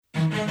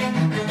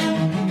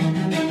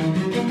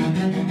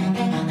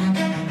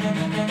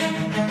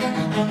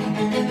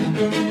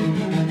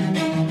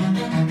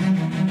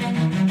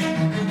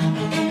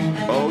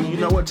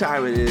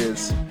time it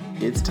is.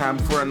 It's time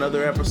for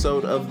another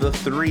episode of the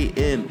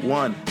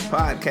 3-in-1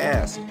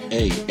 podcast.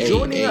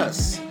 Joining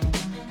us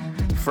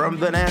from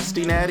the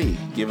Nasty Natty,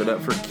 give it up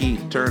for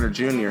Keith Turner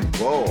Jr.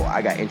 Whoa,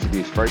 I got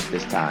introduced first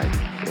this time.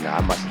 You know, I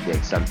must have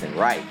did something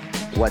right.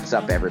 What's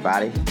up,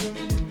 everybody?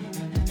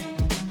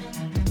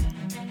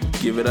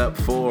 Give it up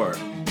for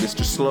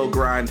Mr. Slow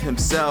Grind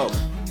himself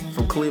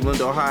from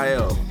Cleveland,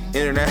 Ohio,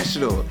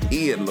 International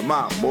Ian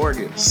Lamont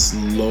Morgan.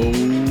 Slow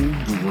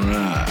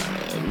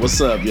Grind.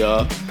 What's up,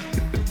 y'all?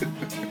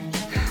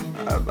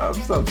 I'm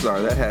so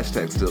sorry. That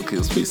hashtag still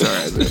kills me. Sorry,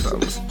 Isaiah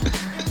Thomas.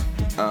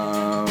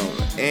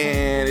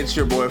 And it's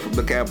your boy from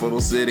the capital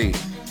city,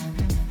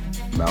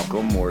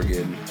 Malcolm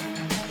Morgan.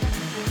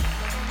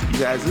 You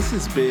guys, this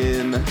has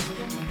been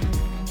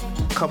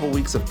a couple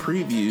weeks of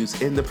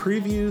previews, and the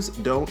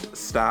previews don't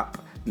stop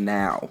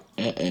now.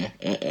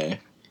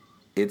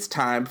 It's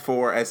time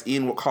for, as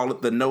Ian will call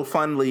it, the No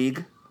Fun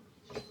League,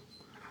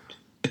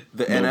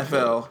 the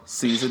NFL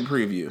season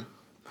preview.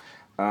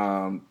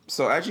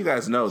 So as you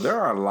guys know, there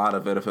are a lot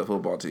of NFL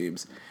football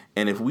teams.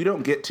 And if we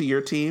don't get to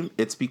your team,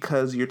 it's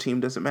because your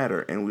team doesn't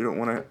matter. And we don't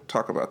want to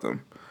talk about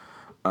them.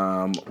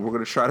 We're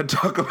going to try to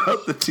talk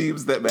about the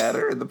teams that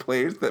matter and the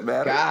players that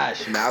matter.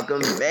 Gosh,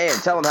 Malcolm, man,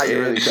 tell them how you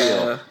really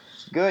feel.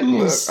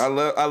 Goodness.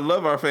 Look, I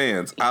love our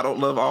fans. I don't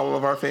love all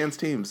of our fans'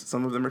 teams.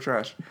 Some of them are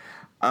trash.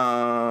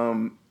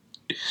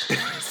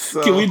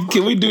 So,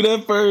 can we do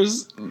that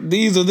first?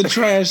 These are the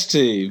trash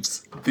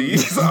teams.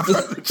 These are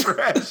the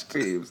trash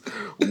teams.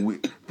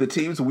 The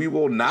teams we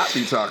will not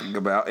be talking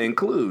about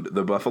include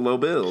the Buffalo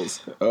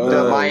Bills,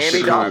 the Miami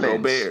Chicago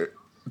Dolphins, Bears,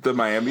 the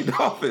Miami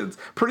Dolphins,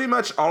 pretty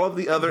much all of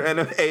the other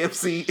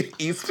AFC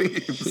East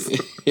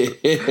teams.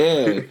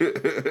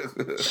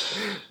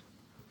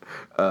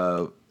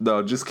 No,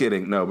 just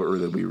kidding. No, but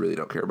really, we really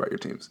don't care about your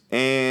teams.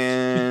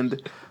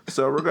 And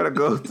so we're going to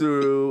go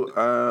through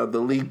the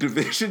league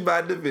division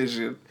by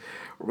division.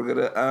 We're going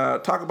to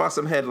talk about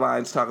some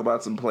headlines, talk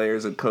about some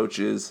players and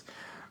coaches,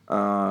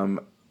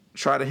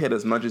 try to hit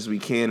as much as we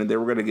can, and then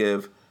we're going to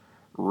give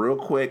real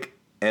quick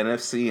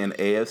NFC and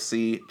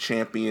AFC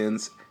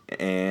champions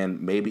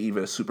and maybe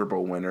even a Super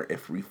Bowl winner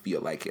if we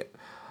feel like it.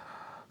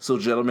 So,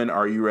 gentlemen,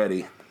 are you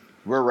ready?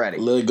 We're ready.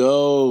 Let's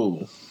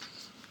go.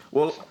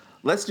 Well,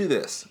 let's do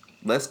this.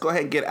 Let's go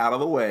ahead and get out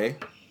of the way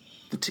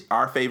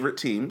our favorite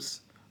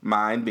teams,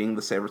 mine being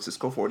the San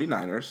Francisco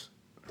 49ers.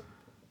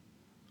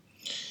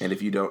 And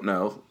if you don't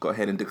know, go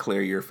ahead and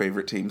declare your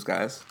favorite teams,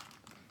 guys.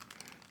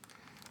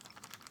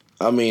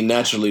 I mean,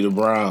 naturally the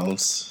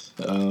Browns.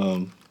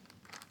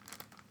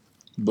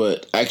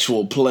 But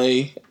actual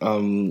play,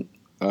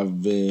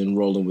 I've been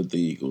rolling with the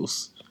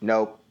Eagles.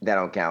 Nope, that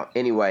don't count.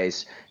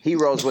 Anyways, he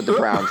rolls with the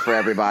Browns for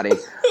everybody.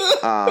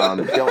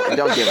 Don't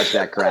give us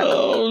that crap.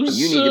 You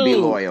need to be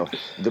loyal.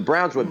 The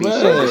Browns would be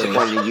so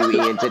disappointed in you,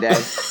 Ian, today.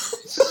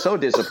 So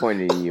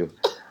disappointed in you.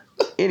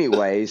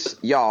 Anyways,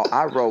 y'all,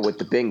 I roll with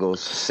the Bengals.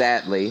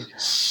 Sadly,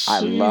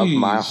 I love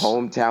my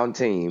hometown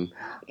team.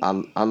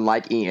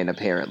 Unlike Ian,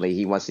 apparently,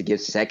 he wants to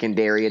give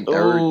secondary and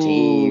third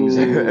teams.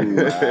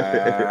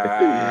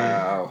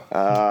 Wow.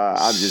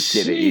 I'm just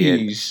kidding,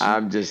 Ian.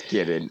 I'm just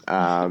kidding.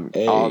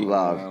 Hey,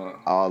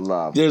 all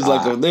love. There's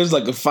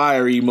like a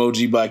fire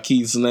emoji by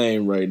Keith's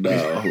name right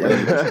now.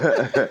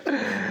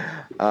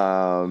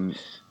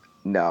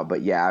 No,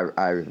 but yeah,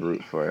 I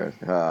root for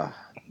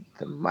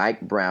the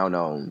Mike Brown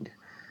owned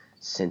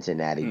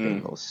Cincinnati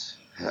Bengals.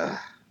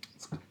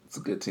 It's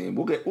a good team.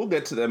 We'll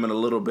get to them in a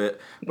little bit,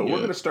 but we're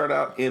going to start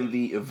out in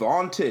the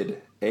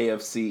vaunted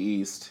AFC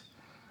East.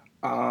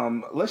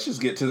 Let's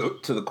just get to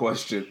the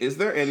question: is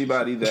there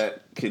anybody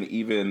that can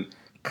even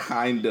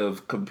kind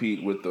of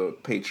compete with the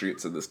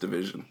Patriots in this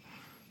division?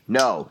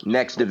 No,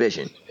 next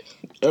division.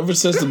 Ever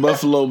since the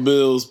Buffalo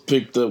Bills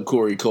picked up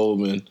Corey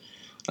Coleman,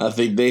 I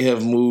think they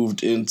have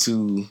moved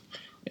into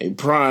a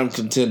prime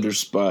contender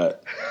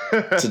spot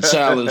to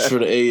challenge for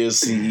the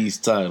AFC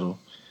East title.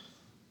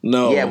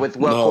 No. Yeah, with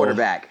what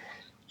quarterback?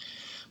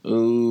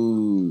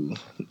 Ooh.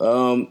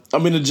 I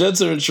mean, the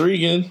Jets are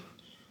intriguing.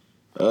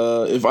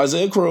 If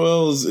Isaiah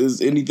Crowell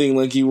is anything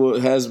like he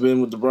has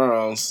been with the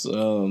Browns,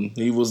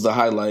 he was the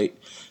highlight.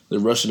 The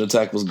rushing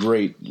attack was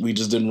great. We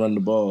just didn't run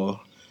the ball.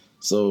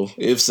 So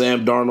if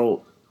Sam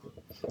Darnold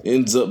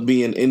ends up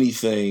being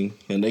anything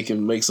and they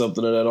can make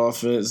something of that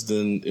offense,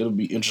 then it'll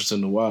be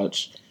interesting to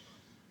watch.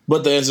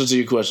 But the answer to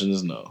your question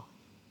is no.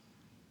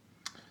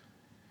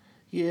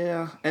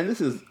 Yeah, and this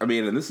is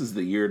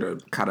the year to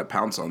kind of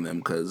pounce on them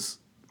because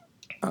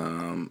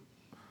I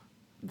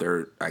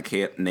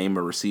can't name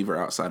a receiver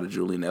outside of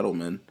Julian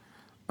Edelman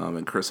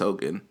and Chris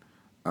Hogan.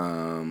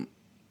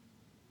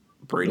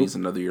 Brady's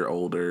another year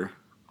older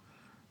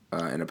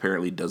and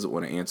apparently doesn't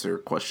want to answer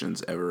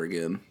questions ever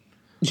again.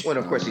 Well,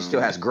 of course, he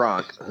still has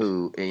Gronk,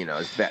 who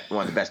is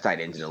one of the best tight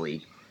ends in the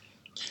league.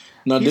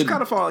 Now, he's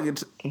kind of falling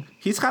into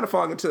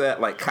that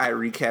like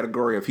Kyrie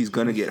category of he's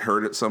going to get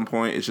hurt at some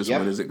point. It's just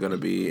when is it going to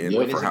be and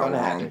for how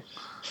long?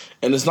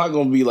 And it's not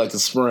going to be like a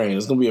sprain.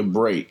 It's going to be a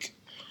break.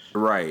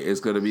 Right, it's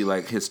going to be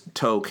like his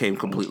toe came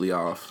completely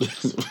off,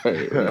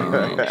 right.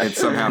 and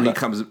somehow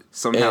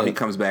he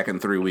comes back in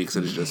 3 weeks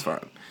and it's just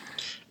fine.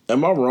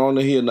 Am I wrong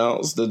that he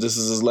announced that this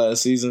is his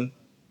last season?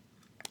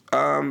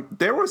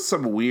 There was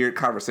some weird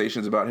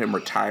conversations about him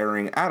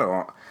retiring.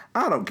 Some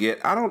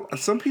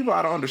people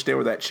I don't understand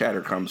where that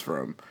chatter comes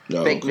from.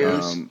 No. Fake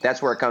news.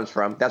 That's where it comes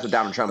from. That's what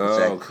Donald Trump would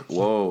say.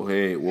 Whoa,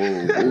 hey,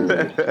 whoa.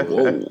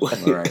 Whoa.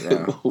 All right,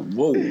 now.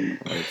 Whoa.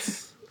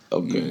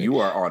 Okay. You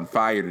are on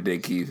fire today,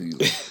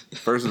 Keith.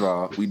 First of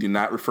all, we do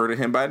not refer to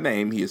him by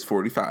name. He is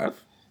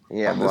 45.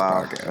 Yeah, on this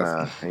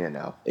podcast. you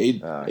know.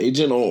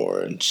 Agent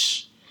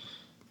Orange.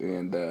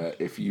 And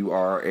if you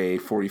are a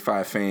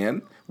 45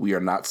 fan, we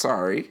are not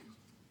sorry.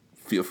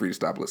 Feel free to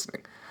stop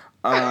listening.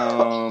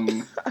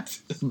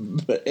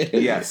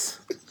 Yes,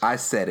 I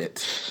said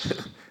it.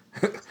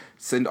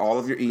 Send all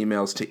of your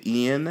emails to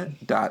ian.l.morgan.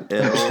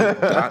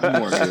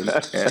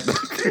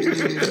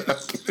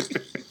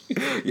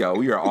 Yo,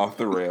 we are off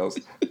the rails.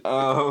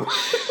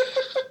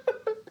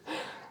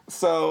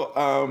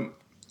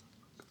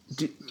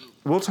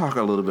 We'll talk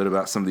a little bit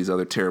about some of these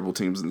other terrible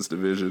teams in this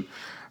division.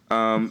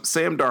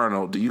 Sam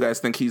Darnold, do you guys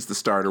think he's the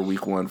starter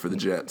week 1 for the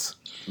Jets?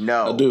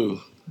 No. I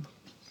do.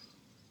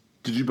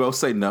 Did you both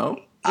say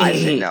no? I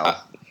say no.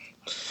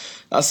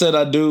 I said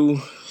I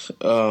do,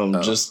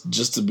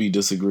 just to be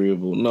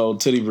disagreeable. No,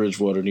 Teddy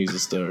Bridgewater needs to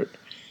start.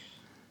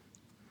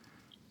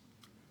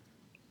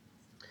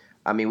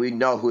 I mean, we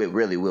know who it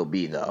really will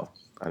be, though.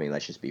 I mean,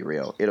 let's just be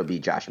real. It'll be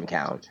Josh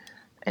McCown.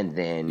 And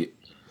then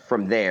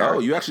from there... Oh,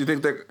 you actually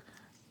think that...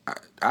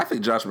 I think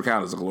Josh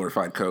McCown is a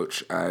glorified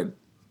coach. I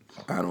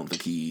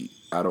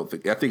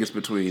think it's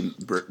between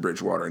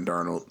Bridgewater and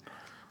Darnold.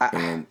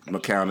 And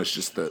McCown is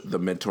just the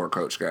mentor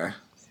coach guy.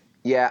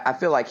 Yeah, I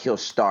feel like he'll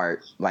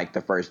start like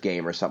the first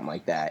game or something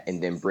like that,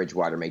 and then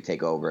Bridgewater may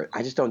take over.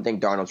 I just don't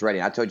think Darnold's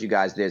ready. I told you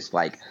guys this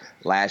like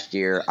last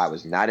year. I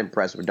was not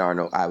impressed with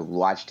Darnold. I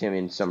watched him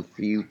in some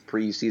few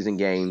preseason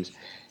games.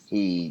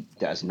 He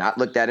does not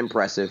look that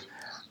impressive.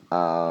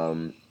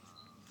 So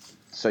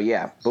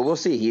yeah, but we'll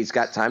see. He's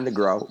got time to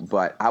grow,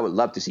 but I would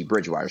love to see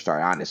Bridgewater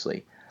start,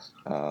 honestly.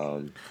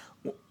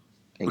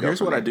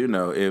 Here's what I do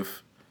know: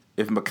 if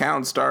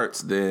McCown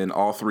starts, then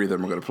all 3 of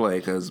them are going to play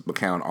because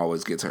McCown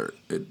always gets hurt.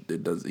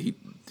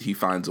 He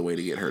finds a way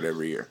to get hurt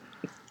every year.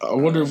 I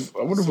wonder if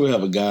we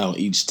have a guy on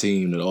each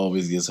team that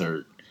always gets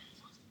hurt.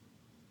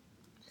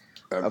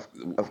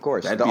 Of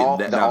course,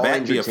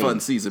 that'd be a fun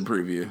season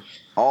preview.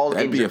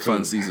 That'd be a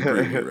fun season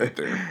preview right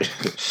there.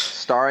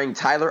 Starring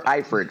Tyler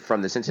Eifert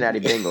from the Cincinnati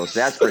Bengals.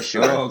 That's for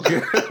sure. Okay.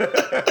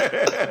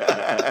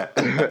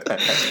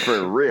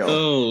 For real.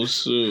 Oh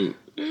shoot.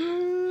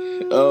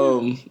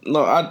 No,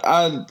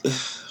 I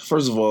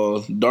first of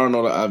all,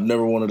 Darnold, I've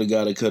never wanted a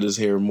guy to cut his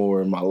hair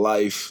more in my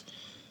life.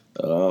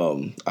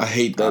 I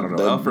hate that. I don't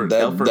know.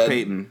 Elfrid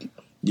Payton.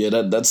 Yeah,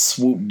 that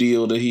swoop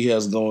deal that he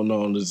has going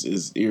on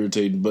is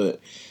irritating.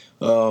 But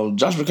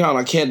Josh McCown,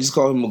 I can't just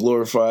call him a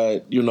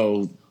glorified,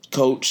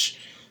 coach,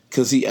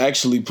 because he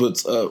actually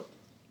puts up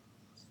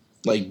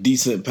like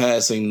decent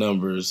passing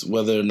numbers,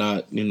 whether or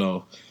not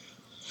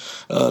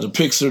the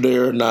picks are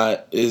there or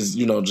not is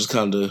just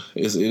kind of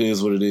it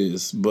is what it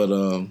is. But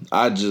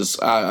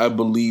I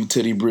believe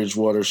Teddy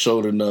Bridgewater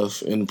showed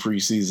enough in the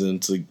preseason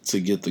to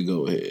get the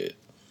go ahead.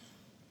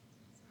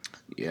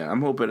 Yeah,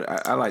 I'm hoping.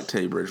 I like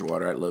Teddy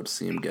Bridgewater. I'd love to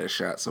see him get a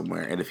shot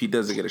somewhere. And if he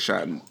doesn't get a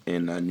shot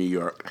in New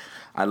York,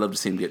 I'd love to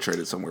see him get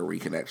traded somewhere where he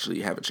can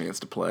actually have a chance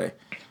to play.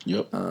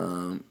 Yep.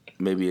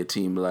 Maybe a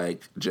team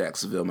like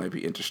Jacksonville might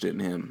be interested in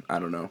him. I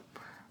don't know.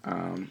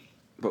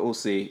 But we'll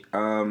see.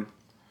 Man,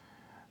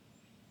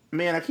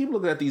 I keep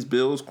looking at these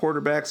Bills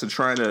quarterbacks and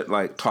trying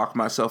to talk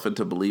myself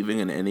into believing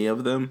in any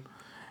of them.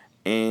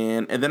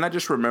 And then I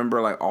just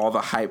remember all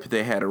the hype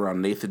they had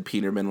around Nathan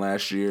Peterman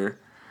last year.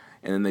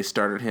 And then they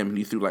started him and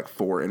he threw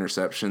 4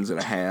 interceptions and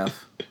a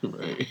half.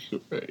 Right.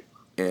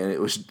 And it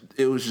was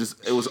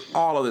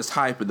all of this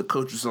hype, and the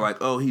coaches are like,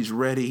 "Oh, he's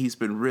ready. He's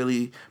been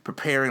really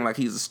preparing like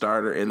he's a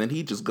starter." And then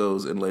he just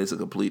goes and lays a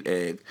complete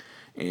egg.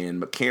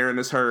 And McCarron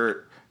is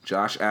hurt.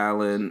 Josh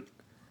Allen.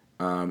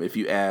 If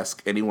you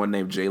ask anyone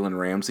named Jalen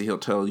Ramsey, he'll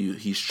tell you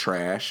he's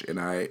trash, and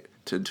I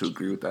tend to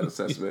agree with that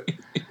assessment.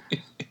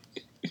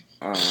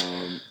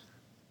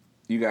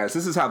 You guys,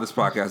 this is how this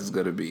podcast is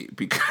going to be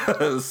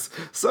because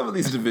some of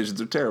these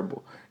divisions are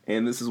terrible,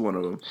 and this is one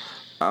of them.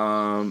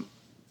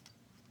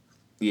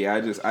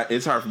 Yeah,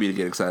 it's hard for me to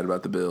get excited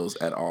about the Bills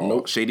at all.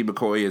 Nope. Shady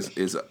McCoy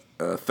is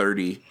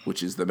 30,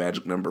 which is the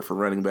magic number for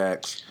running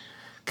backs.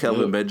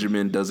 Kelvin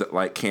Benjamin doesn't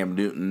like Cam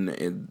Newton,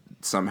 and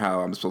somehow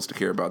I'm supposed to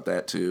care about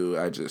that too.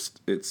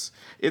 It's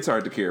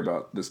hard to care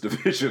about this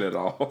division at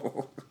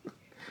all.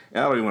 I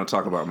don't even want to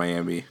talk about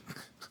Miami.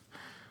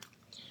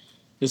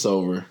 It's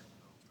over.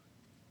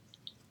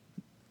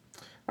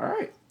 All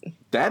right,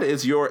 that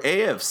is your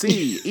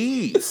AFC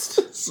East.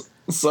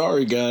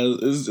 Sorry,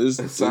 guys.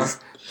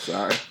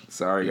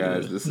 Sorry,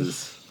 guys. This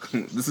is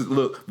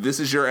this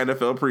is your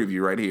NFL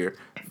preview right here.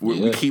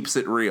 We keeps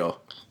it real.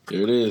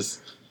 There it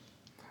is.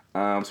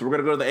 So we're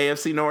gonna go to the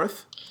AFC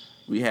North.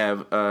 We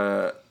have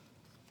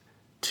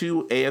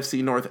two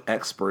AFC North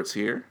experts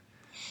here.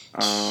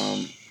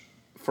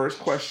 First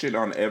question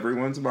on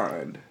everyone's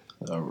mind.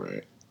 All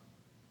right.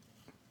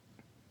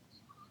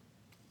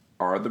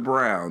 Are the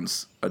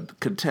Browns a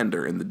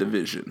contender in the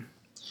division?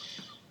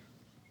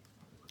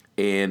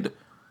 And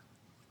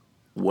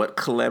what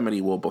calamity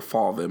will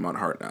befall them on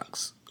Hard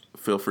Knocks?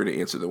 Feel free to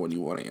answer the one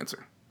you want to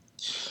answer.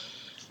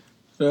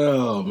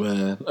 Oh,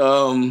 man.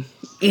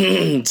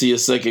 To your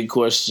second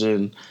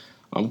question,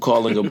 I'm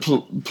calling a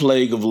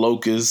plague of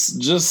locusts.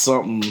 Just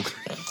something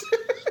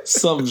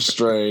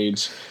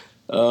strange.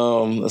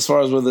 As far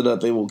as whether or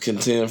not they will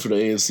contend for the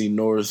AFC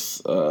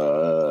North,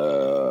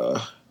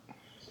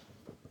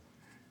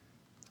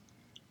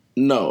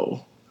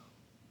 no.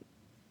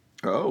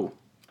 Oh.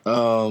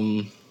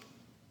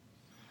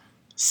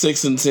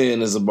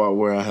 6-10 is about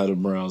where I had the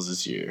Browns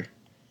this year.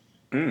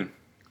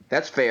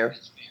 That's fair.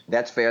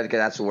 That's fair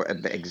because that's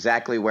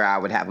exactly where I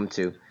would have them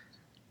too.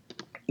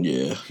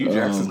 Yeah. Hugh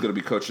Jackson's going to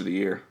be coach of the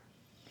year.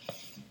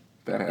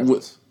 That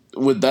happens.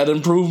 With that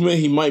improvement,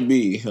 he might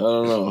be. I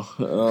don't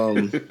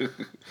know.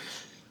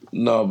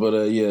 No,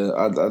 but yeah,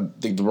 I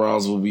think the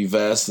Browns will be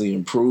vastly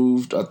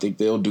improved. I think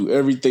they'll do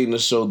everything to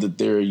show that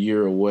they're a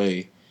year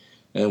away.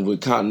 And with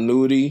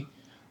continuity,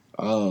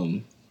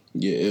 I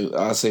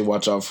say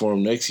watch out for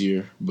them next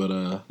year. But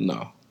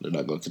no, they're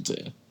not going to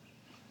contend.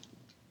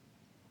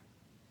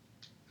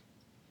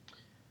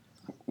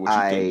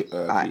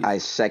 I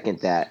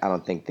second that. I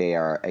don't think they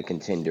are a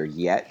contender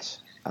yet.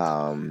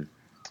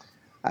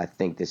 I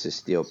think this is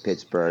still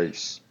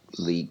Pittsburgh's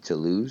league to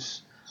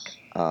lose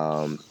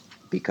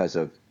because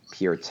of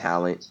pure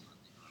talent,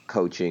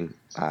 coaching.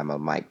 I'm a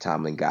Mike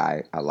Tomlin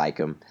guy. I like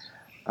him.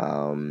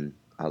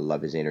 I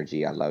love his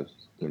energy. I love,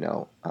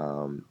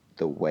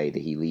 the way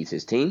that he leads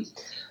his team.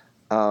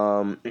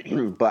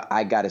 But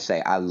I got to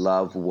say, I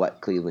love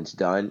what Cleveland's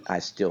done. I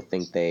still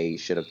think they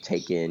should have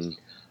taken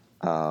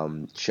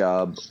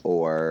Chubb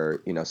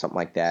or, something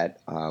like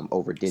that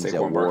over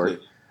Denzel Ward.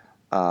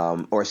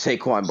 Or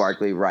Saquon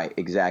Barkley, right,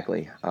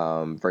 exactly,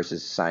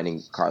 versus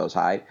signing Carlos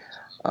Hyde,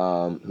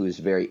 who's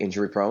very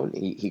injury-prone.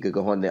 He could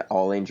go on the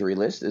all-injury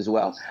list as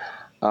well.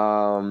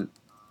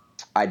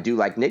 I do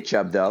like Nick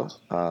Chubb, though.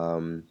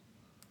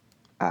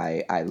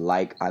 I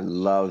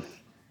love,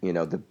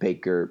 the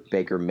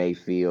Baker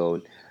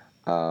Mayfield.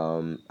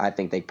 I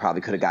think they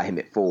probably could have got him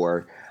at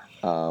 4,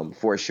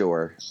 for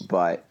sure,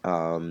 but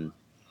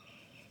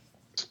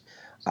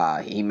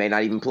he may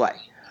not even play.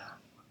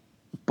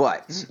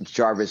 But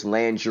Jarvis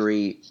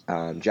Landry,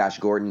 Josh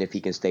Gordon, if he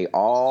can stay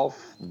off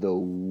the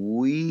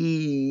weed.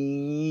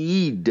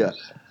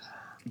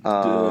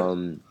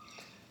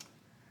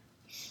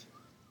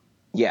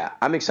 Yeah,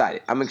 I'm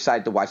excited. I'm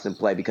excited to watch them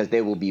play because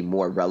they will be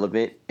more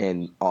relevant,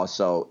 and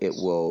also it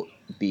will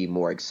be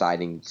more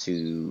exciting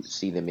to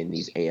see them in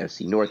these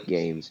AFC North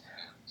games.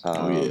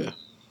 I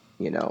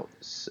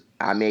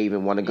may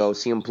even want to go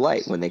see them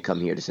play when they come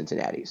here to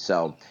Cincinnati.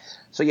 So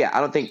yeah,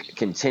 I don't think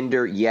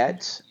contender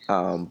yet,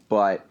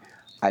 but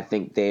I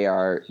think they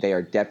are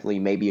definitely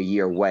maybe a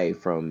year away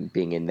from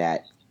being in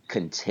that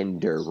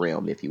contender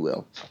realm, if you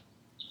will.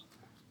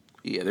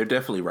 Yeah, they're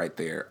definitely right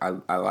there.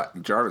 I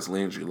like Jarvis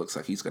Landry. Looks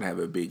like he's going to have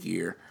a big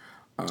year.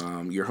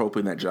 You're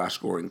hoping that Josh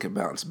Gordon can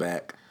bounce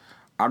back.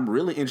 I'm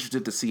really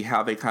interested to see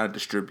how they kind of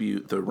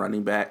distribute the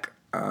running back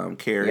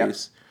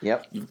carries.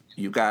 Yep.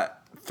 You've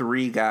got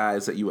 3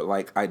 guys that you would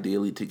like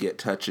ideally to get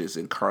touches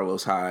in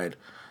Carlos Hyde,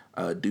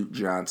 Duke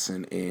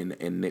Johnson,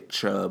 and Nick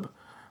Chubb.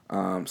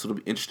 So it'll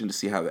be interesting to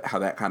see how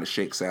that kind of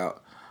shakes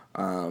out.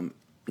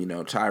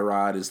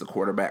 Tyrod is the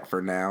quarterback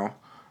for now.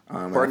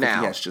 For now,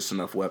 he has just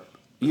enough weapons.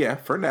 Yeah,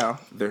 for now.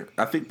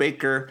 I think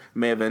Baker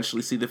may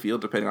eventually see the field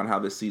depending on how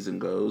this season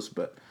goes.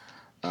 But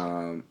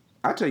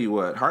I tell you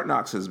what, Hard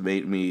Knocks has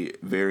made me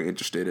very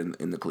interested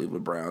in the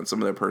Cleveland Browns.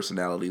 Some of their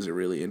personalities are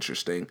really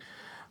interesting.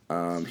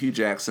 Hugh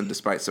Jackson,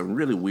 despite some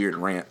really weird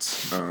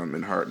rants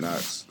in Hard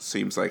Knocks,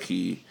 seems like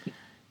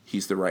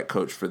he's the right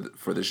coach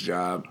for this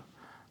job.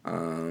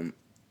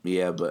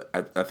 But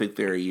I think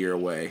they're a year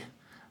away,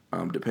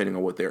 depending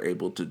on what they're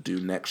able to do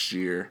next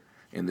year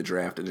in the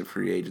draft and in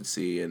free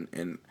agency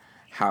and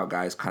how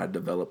guys kind of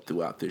develop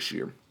throughout this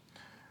year.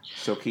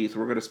 So, Keith,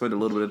 we're going to spend a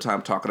little bit of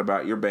time talking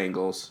about your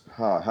Bengals.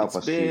 Help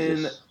us,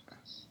 Jesus.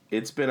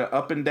 It's been an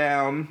up and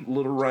down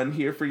little run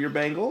here for your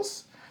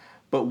Bengals.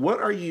 But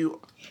what are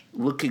you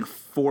looking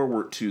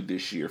forward to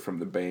this year from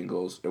the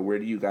Bengals, or where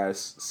do you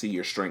guys see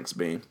your strengths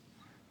being?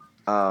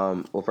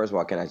 Well, first of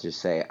all, can I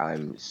just say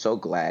I'm so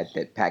glad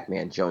that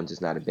Pac-Man Jones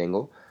is not a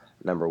Bengal,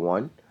 number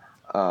one.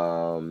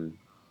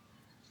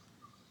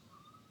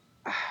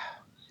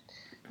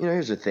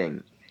 Here's the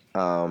thing.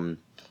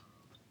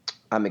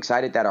 I'm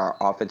excited that our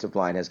offensive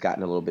line has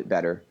gotten a little bit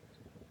better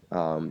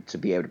to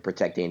be able to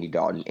protect Andy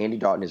Dalton. Andy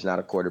Dalton is not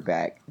a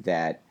quarterback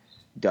that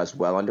does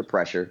well under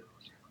pressure,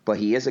 but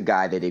he is a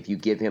guy that if you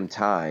give him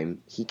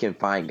time, he can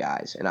find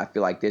guys. And I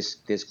feel like this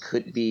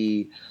could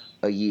be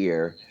a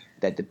year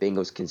that the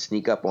Bengals can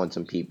sneak up on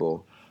some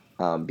people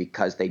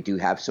because they do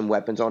have some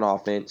weapons on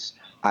offense.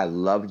 I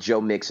love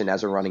Joe Mixon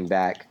as a running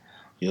back.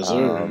 Yes,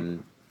 sir.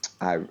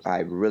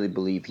 I really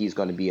believe he's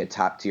going to be a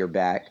top tier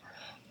back.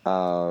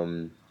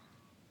 And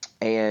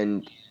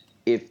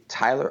if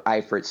Tyler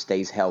Eifert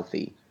stays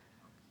healthy,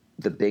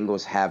 the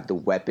Bengals have the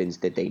weapons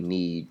that they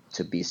need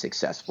to be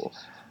successful.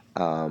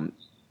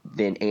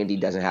 Then Andy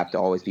doesn't have to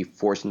always be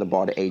forcing the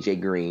ball to A.J.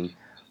 Green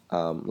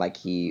like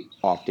he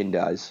often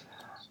does.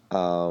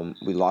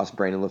 We lost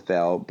Brandon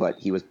LaFell, but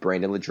he was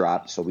Brandon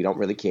LaDrop, so we don't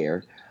really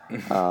care.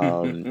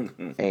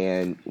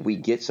 And we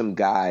get some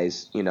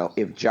guys,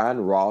 if John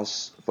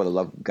Ross, for the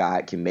love of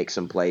God, can make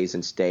some plays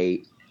and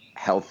stay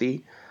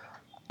healthy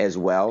as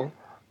well,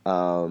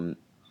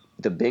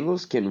 the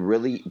Bengals can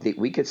really –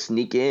 we could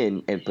sneak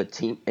in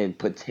and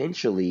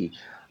potentially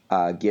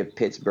give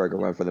Pittsburgh a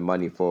run for the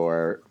money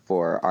for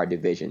our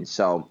division.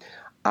 So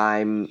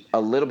I'm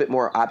a little bit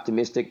more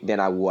optimistic than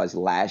I was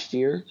last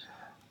year.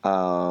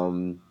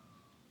 But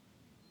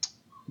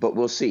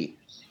we'll see.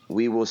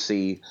 We will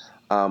see.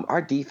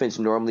 Our defense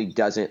normally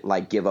doesn't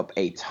give up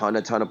a ton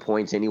of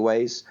points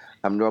anyways.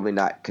 I'm normally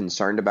not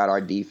concerned about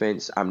our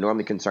defense. I'm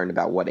normally concerned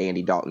about what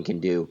Andy Dalton can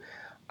do,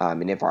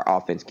 and if our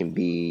offense can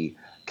be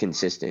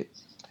consistent.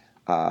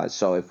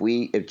 So if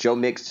we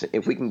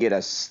can get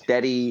a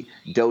steady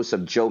dose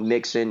of Joe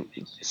Mixon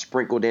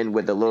sprinkled in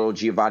with a little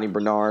Giovanni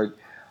Bernard,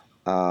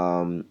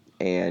 and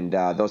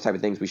those type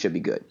of things, we should be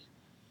good.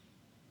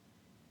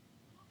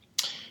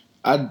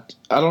 I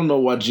don't know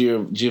why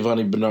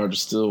Giovanni Bernard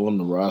is still on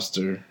the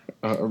roster.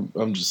 I don't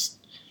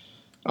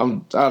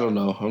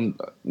know.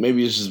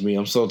 Maybe it's just me.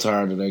 I'm so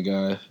tired of that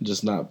guy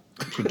just not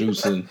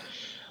producing.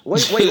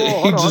 Wait,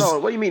 hold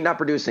on. What do you mean not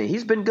producing?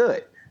 He's been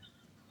good.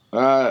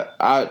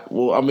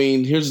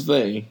 Here's the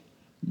thing.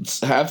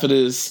 Half of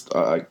this,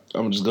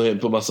 I'm just go ahead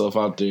and put myself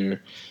out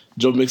there.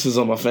 Joe Mixon's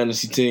on my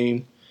fantasy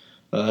team.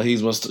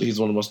 He's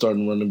one of my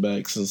starting running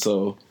backs, and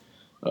so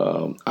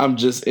I'm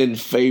just in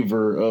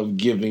favor of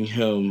giving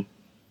him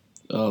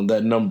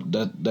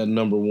that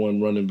number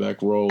one running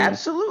back role.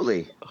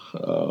 Absolutely.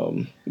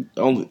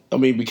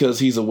 Because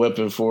he's a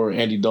weapon for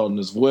Andy Dalton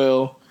as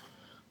well,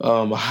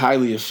 a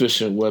highly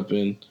efficient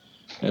weapon,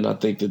 and I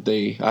think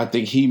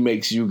he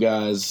makes you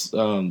guys.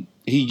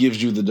 He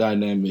gives you the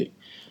dynamic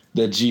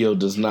that Gio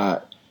does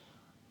not.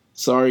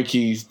 Sorry,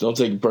 Keith, don't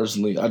take it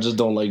personally. I just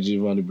don't like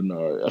Giovanni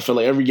Bernard. I feel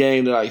like every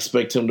game that I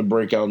expect him to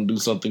break out and do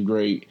something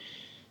great,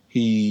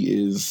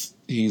 he's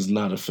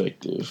not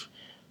effective.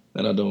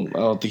 And I don't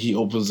think he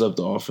opens up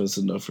the offense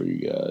enough for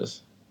you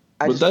guys.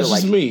 But that's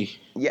just me.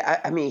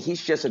 Yeah,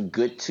 he's just a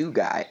good two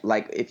guy.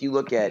 If you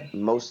look at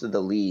most of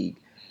the league,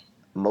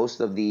 most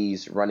of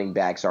these running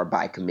backs are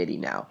by committee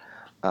now.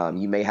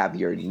 You may have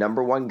your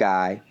number one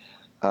guy,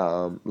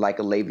 like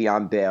a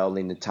Le'Veon Bell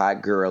and the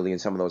Todd Gurley and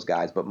some of those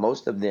guys, but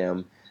most of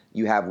them,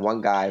 you have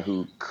one guy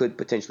who could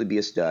potentially be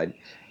a stud,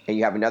 and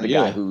you have another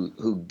guy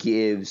who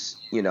gives,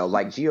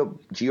 like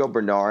Gio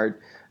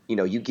Bernard.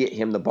 You get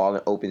him the ball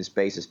in open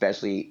space,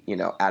 especially,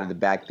 out of the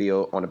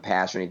backfield on a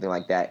pass or anything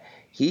like that.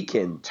 He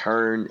can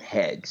turn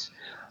heads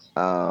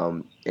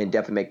and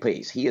definitely make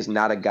plays. He is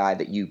not a guy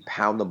that you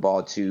pound the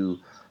ball to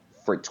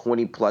for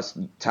 20-plus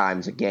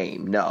times a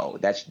game. No,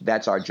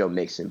 that's our Joe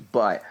Mixon.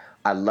 But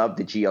I love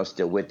that Gio's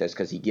still with us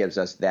because he gives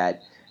us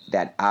that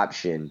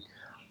option.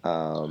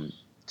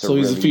 So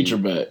he's a feature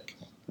back.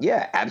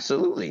 Yeah,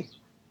 absolutely.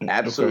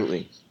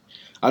 Absolutely.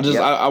 Okay.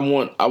 I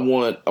want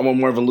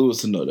Marvin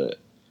Lewis to know that.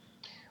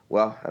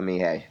 Well,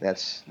 hey,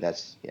 that's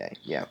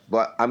yeah.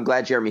 But I'm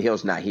glad Jeremy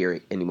Hill's not here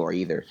anymore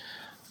either.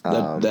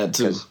 That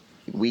too.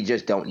 We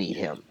just don't need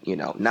him,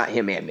 not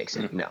him and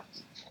Mixon. No.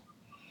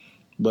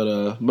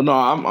 But no,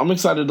 I'm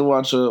excited to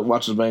watch the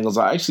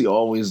Bengals. I actually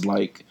always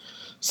like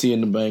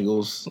seeing the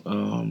Bengals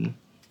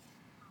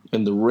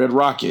in the Red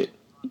Rocket.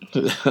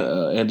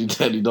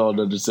 Andy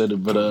Dalton just said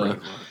it, but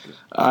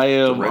I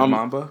am Red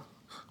Mamba.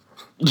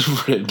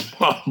 Red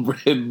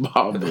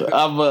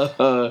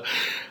Mamba.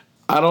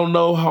 I don't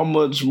know how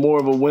much more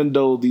of a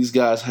window these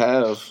guys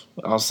have.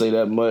 I'll say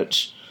that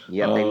much.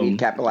 Yeah, they need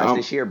to capitalize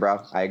this year,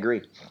 bro. I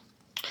agree.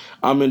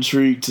 I'm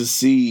intrigued to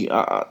see.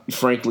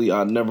 Frankly,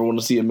 I never want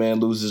to see a man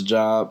lose his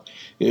job.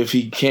 If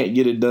he can't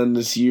get it done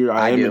this year,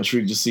 I am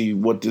intrigued to see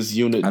what this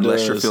unit does.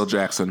 Unless you're Phil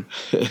Jackson.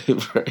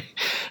 Right.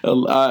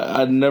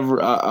 I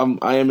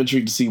am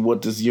intrigued to see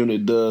what this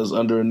unit does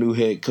under a new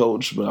head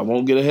coach, but I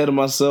won't get ahead of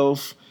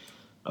myself.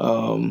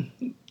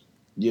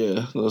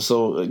 Yeah.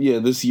 So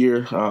this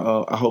year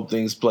I hope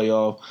things play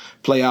out.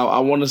 I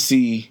want to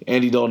see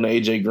Andy Dalton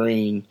and AJ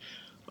Green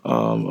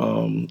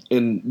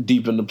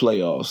deep in the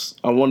playoffs.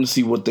 I want to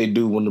see what they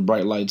do when the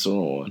bright lights are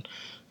on,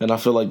 and I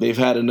feel like they've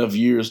had enough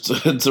years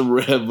to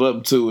rev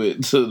up to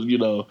it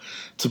to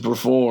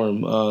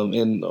perform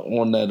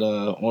on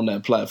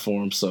that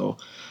platform. So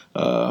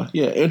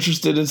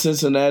interested in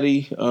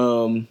Cincinnati.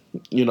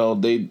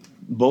 They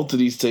both of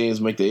these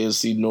teams make the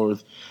AFC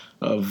North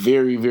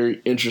very,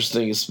 very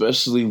interesting,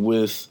 especially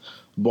with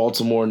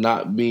Baltimore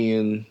not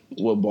being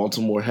what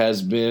Baltimore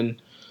has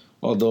been.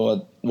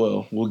 Although,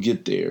 we'll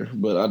get there.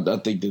 But I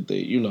think that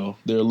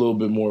they're a little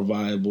bit more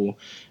viable.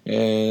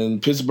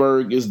 And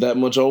Pittsburgh is that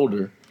much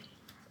older.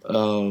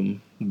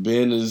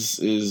 Ben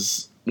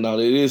is now,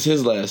 it is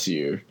his last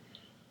year.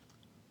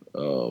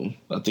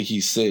 I think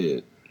he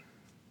said.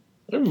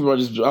 I don't know.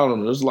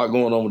 There's a lot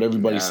going on with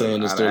everybody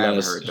saying it's their last. I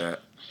haven't heard that.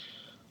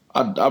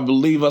 I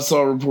believe I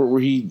saw a report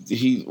where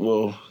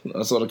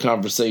I saw the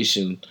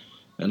conversation,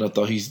 and I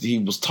thought he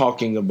was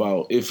talking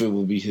about if it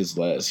will be his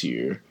last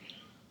year.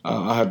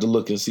 I have to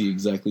look and see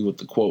exactly what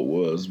the quote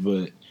was,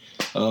 but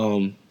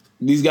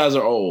these guys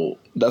are old.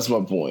 That's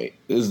my point.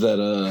 Is that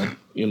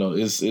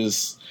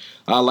it's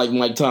I like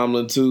Mike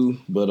Tomlin too,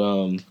 but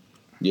no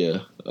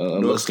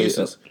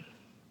excuses.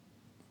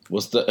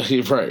 What's the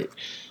right?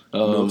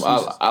 No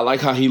excuses. I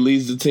like how he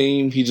leads the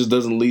team. He just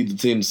doesn't lead the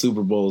team to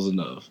Super Bowls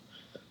enough.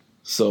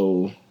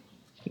 So,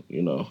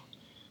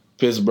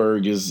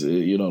 Pittsburgh is,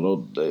 they're not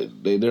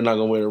going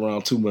to wait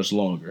around too much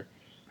longer.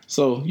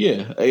 So,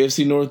 yeah,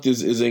 AFC North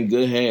is in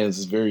good hands.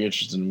 It's very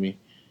interesting to me.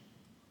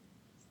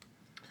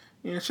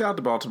 Yeah, shout out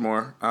to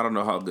Baltimore. I don't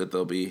know how good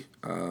they'll be.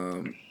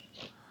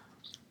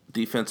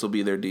 Defense will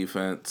be their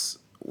defense.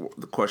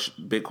 The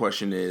big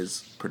question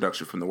is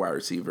production from the wide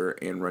receiver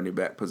and running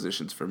back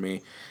positions for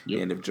me.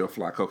 Yep. And if Joe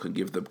Flacco can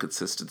give them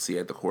consistency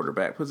at the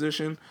quarterback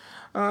position.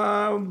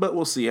 But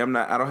we'll see. I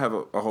don't have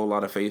a whole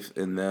lot of faith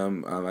in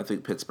them. I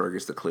think Pittsburgh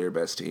is the clear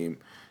best team.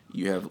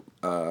 You have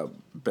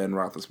Ben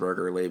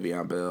Roethlisberger,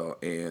 Le'Veon Bell,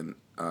 and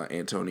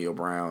Antonio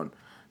Brown.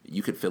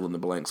 You could fill in the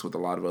blanks with a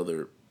lot of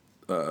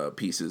other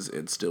pieces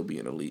and still be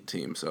an elite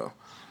team. So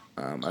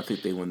I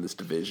think they win this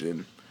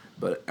division.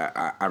 But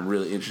I'm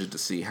really interested to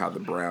see how the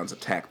Browns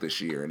attack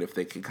this year and if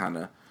they can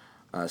kind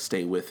of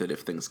stay with it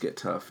if things get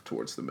tough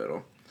towards the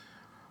middle.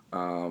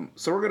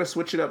 So we're going to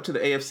switch it up to the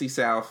AFC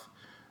South.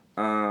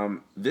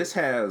 This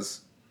has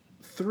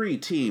 3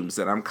 teams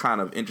that I'm kind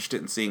of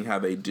interested in seeing how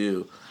they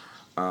do.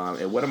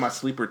 And one of my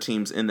sleeper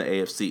teams in the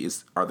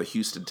AFC are the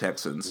Houston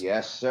Texans.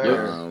 Yes,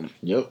 sir.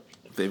 Yep.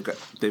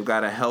 They've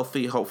got a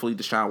healthy, hopefully,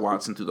 Deshaun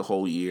Watson through the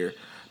whole year.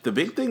 The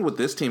big thing with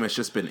this team has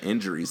just been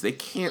injuries. They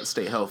can't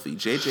stay healthy.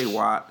 J.J.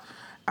 Watt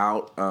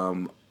out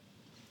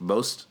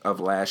most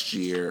of last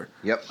year.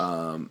 Yep.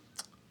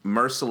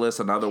 Merciless,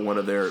 another one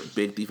of their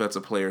big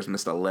defensive players,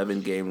 missed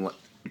 11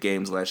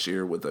 games last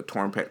year with a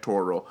torn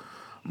pectoral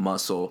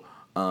muscle.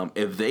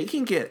 If they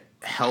can get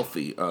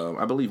healthy,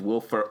 I believe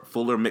Will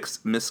Fuller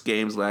missed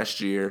games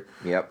last year.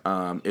 Yep.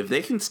 If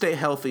they can stay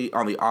healthy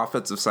on the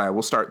offensive side,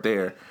 we'll start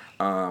there.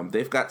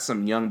 They've got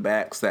some young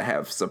backs that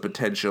have some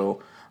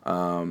potential.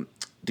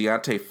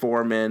 Deontay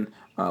Foreman,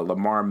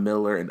 Lamar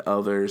Miller, and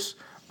others.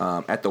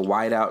 At the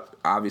wideout,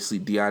 obviously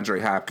DeAndre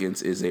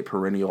Hopkins is a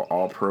perennial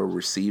all-pro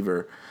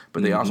receiver,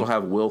 but they also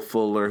have Will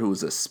Fuller,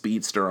 who's a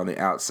speedster on the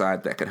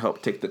outside that can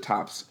help take the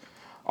tops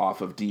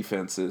off of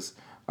defenses.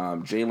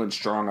 Jalen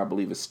Strong, I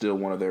believe, is still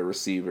one of their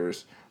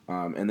receivers.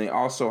 And they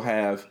also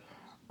have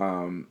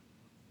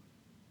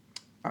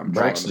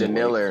Braxton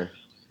Miller.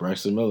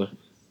 Braxton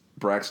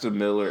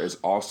Miller is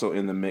also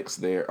in the mix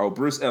there. Oh,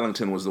 Bruce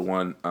Ellington was the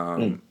one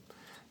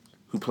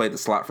who played the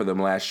slot for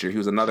them last year. He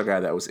was another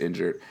guy that was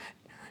injured.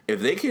 If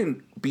they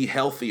can be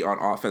healthy on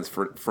offense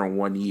for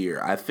 1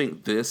 year, I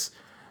think this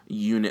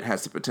unit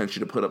has the potential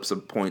to put up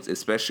some points,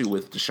 especially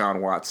with Deshaun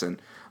Watson.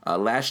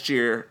 Last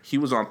year, he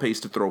was on pace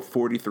to throw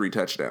 43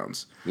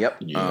 touchdowns. Yep.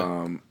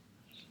 Yeah.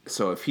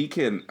 So if he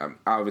can,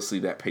 obviously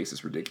that pace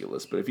is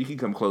ridiculous, but if he can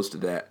come close to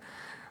that,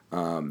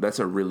 that's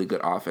a really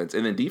good offense.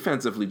 And then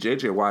defensively,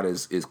 J.J. Watt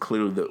is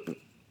clearly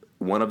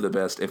one of the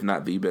best, if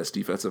not the best,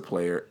 defensive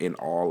player in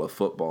all of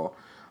football.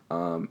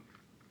 In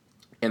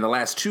the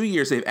last 2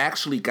 years, they've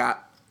actually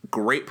got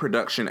great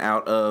production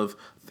out of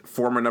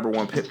former number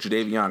 1 pick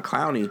Jadeveon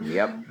Clowney.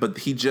 Yep. But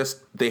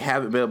they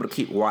haven't been able to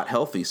keep Watt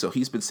healthy, so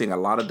he's been seeing a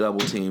lot of double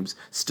teams,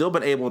 still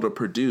been able to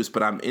produce,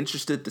 but I'm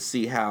interested to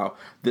see how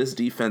this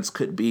defense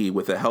could be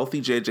with a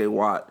healthy J.J.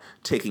 Watt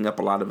taking up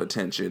a lot of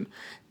attention,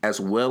 as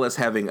well as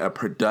having a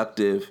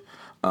productive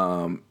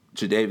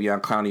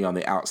Jadeveon Clowney on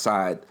the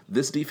outside.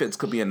 This defense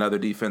could be another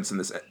defense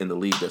in the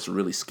league that's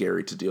really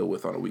scary to deal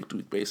with on a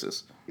week-to-week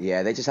basis.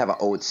 Yeah, they just have an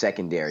old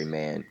secondary,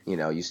 man.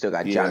 You still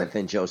got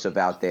Jonathan Joseph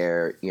out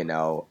there,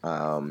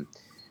 and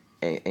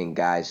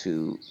guys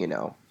who,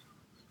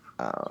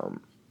 are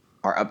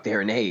up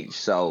there in age.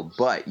 So,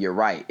 but you're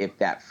right. If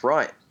that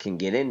front can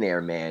get in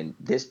there, man,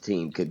 this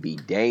team could be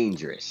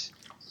dangerous.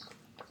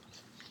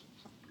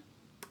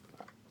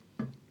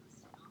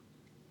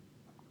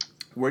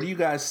 Where do you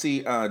guys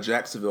see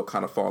Jacksonville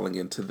kind of falling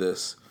into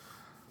this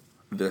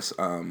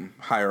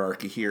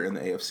hierarchy here in the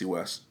AFC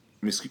West?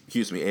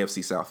 Excuse me,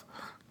 AFC South.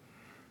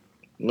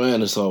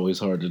 Man, it's always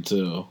hard to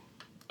tell.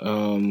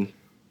 Of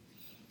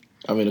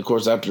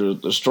course, after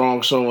the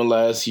strong showing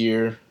last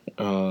year,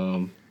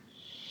 you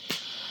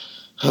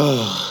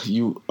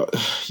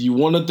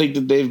want to think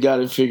that they've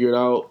got it figured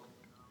out.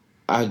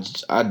 I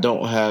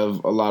don't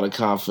have a lot of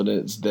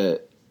confidence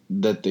that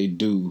they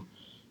do,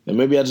 and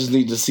maybe I just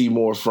need to see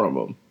more from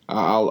them.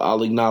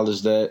 I'll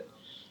acknowledge that,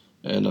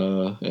 and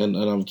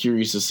I'm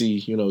curious to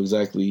see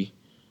exactly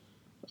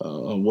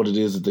what it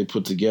is that they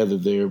put together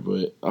there.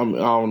 But I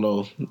don't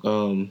know.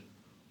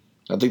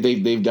 I think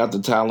they've got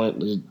the talent.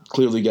 They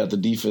clearly got the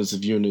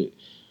defensive unit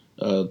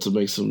to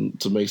make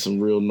some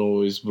real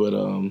noise. But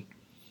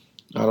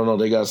I don't know.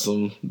 They got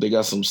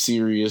some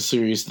serious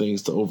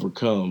things to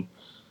overcome.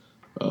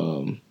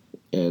 And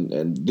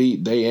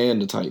they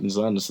and the Titans,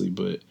 honestly,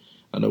 but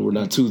I know we're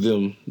not to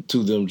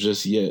them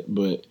just yet.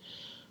 But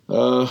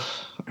I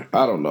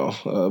don't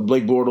know.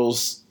 Blake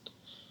Bortles,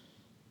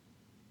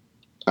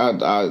 I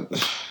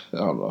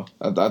don't know.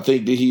 I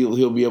think that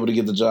he'll be able to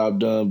get the job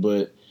done,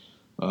 but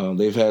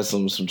they've had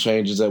some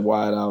changes at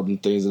wide out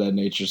and things of that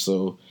nature.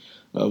 So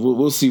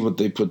we'll see what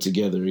they put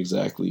together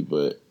exactly.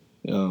 But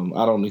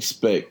I don't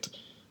expect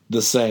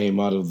the same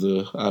out of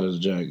the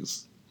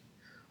Jags.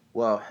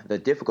 Well, the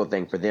difficult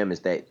thing for them is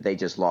that they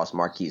just lost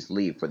Marquise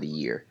Lee for the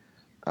year.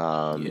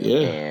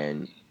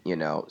 And,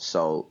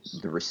 so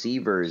the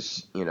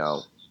receivers,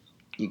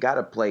 you got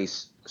to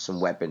place some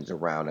weapons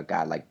around a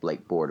guy like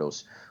Blake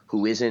Bortles,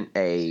 who isn't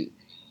a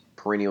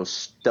perennial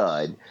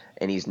stud,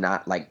 and he's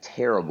not like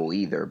terrible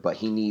either, but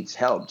he needs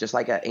help. Just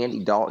like Andy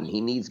Dalton,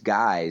 he needs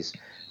guys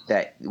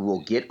that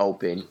will get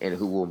open and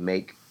who will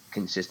make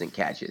consistent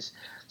catches.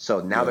 So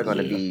now they're going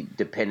to be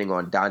depending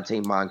on Dante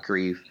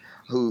Moncrief,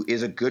 who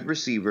is a good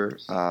receiver,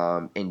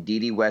 and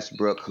Dede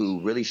Westbrook,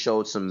 who really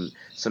showed some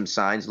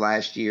signs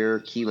last year.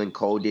 Keelan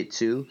Cole did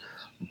too,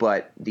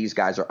 but these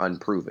guys are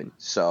unproven.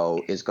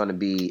 So it's going to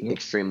be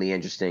extremely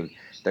interesting.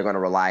 They're going to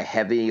rely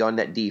heavy on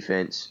that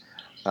defense.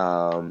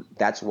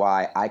 That's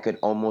why I could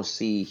almost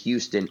see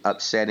Houston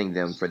upsetting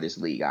them for this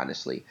league,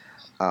 honestly,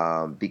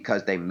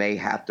 because they may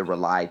have to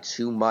rely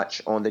too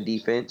much on the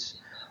defense.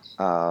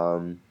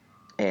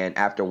 And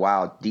after a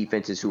while,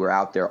 defenses who are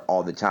out there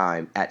all the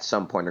time at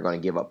some point are going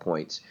to give up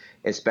points,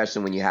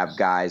 especially when you have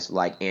guys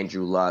like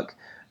Andrew Luck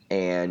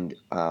and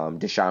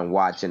Deshaun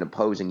Watson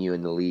opposing you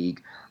in the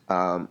league,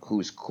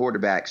 whose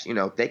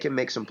quarterbacks, they can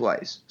make some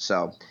plays.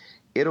 So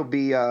it'll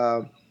be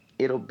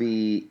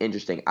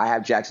interesting. I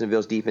have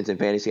Jacksonville's defense in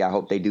fantasy. I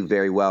hope they do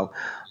very well.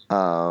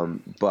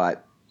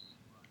 But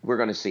we're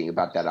going to see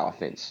about that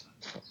offense.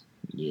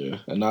 Yeah,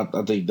 and I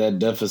think that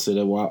deficit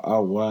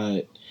out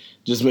wide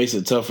just makes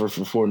it tougher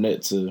for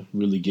Fournette to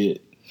really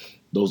get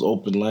those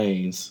open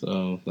lanes.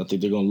 I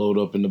think they're going to load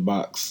up in the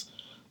box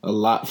a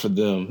lot for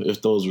them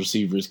if those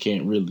receivers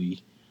can't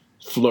really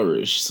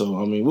flourish. So,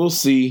 I mean, we'll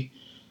see.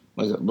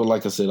 But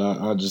like I said,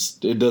 I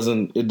just it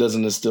doesn't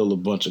instill a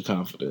bunch of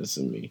confidence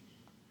in me.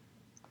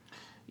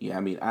 Yeah,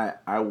 I mean,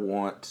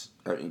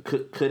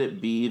 could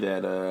it be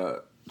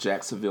that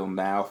Jacksonville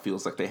now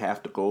feels like they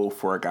have to go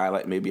for a guy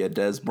like maybe a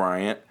Dez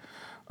Bryant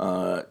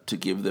to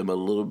give them a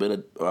little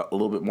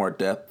bit more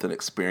depth and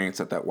experience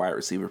at that wide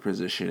receiver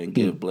position, and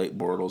give Blake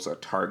Bortles a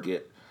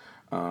target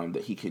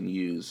that he can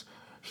use?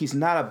 He's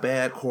not a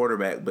bad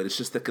quarterback, but it's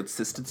just the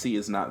consistency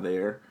is not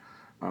there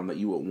that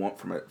you would want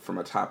from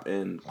a top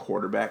end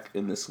quarterback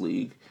in this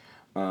league,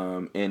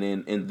 and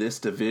in this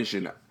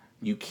division.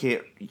 You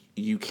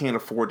can't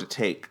afford to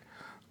take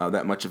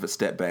that much of a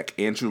step back.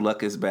 Andrew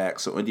Luck is back,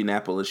 so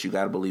Indianapolis, you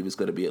got to believe, is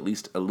going to be at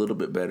least a little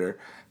bit better.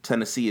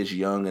 Tennessee is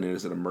young and it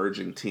is an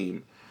emerging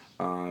team.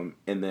 And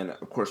then,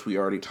 of course, we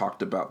already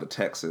talked about the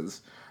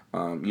Texans.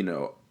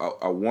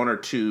 A one or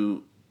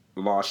two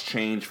loss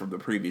change from the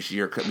previous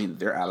year could mean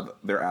they're out of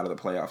the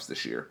playoffs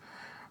this year.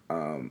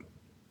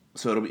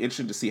 So it'll be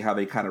interesting to see how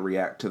they kind of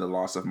react to the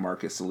loss of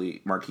Marquise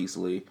Lee,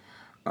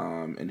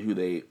 and who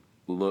they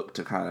look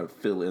to kind of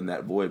fill in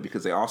that void,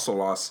 because they also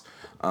lost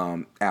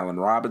Allen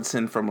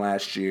Robinson from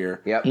last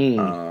year. Yep.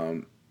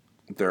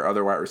 Their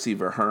other wide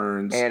receiver,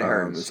 Hearns,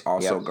 is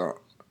also gone.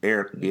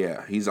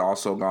 He's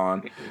also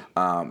gone.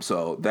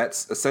 So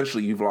that's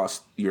essentially, you've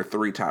lost your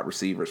three top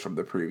receivers from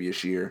the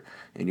previous year,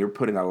 and you're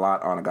putting a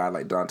lot on a guy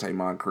like Dante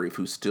Moncrief,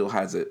 who still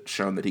hasn't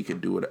shown that he can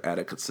do it at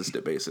a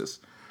consistent basis.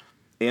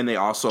 And they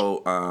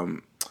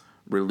also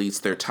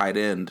released their tight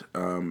end,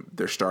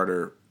 their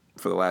starter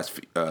for the last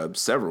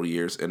several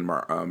years, in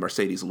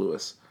Mercedes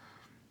Lewis.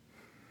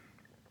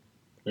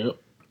 Yep.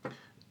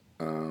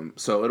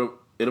 So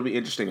it'll be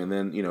interesting. And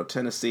then,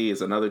 Tennessee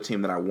is another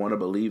team that I want to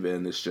believe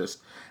in. It's just,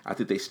 I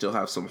think they still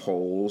have some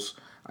holes.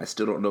 I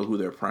still don't know who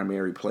their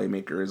primary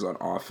playmaker is on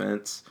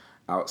offense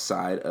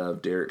outside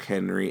of Derrick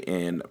Henry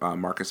and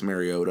Marcus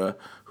Mariota,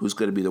 who's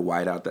going to be the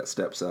wideout that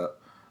steps up.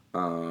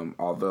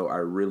 Although I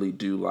really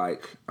do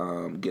like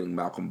getting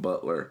Malcolm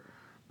Butler,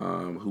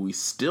 who we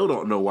still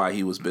don't know why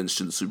he was benched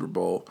in the Super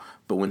Bowl,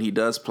 but when he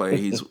does play,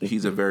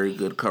 he's a very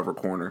good cover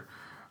corner.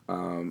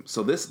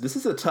 So this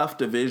is a tough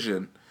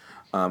division,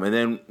 and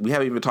then we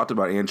haven't even talked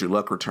about Andrew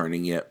Luck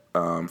returning yet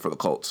for the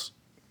Colts.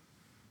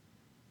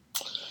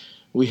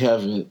 We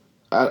haven't.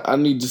 I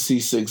need to see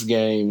 6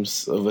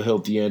 games of a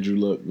healthy Andrew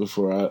Luck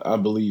before I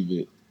believe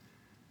it.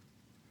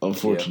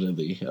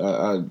 Unfortunately,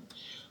 I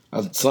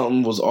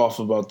something was off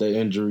about that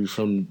injury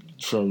from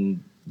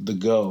the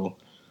go.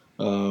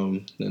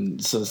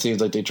 And so it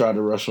seems like they tried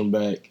to rush him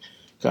back,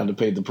 kind of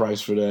paid the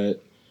price for that,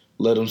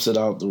 let him sit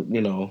out,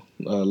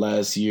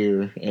 last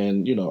year.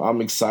 And,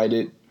 I'm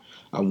excited.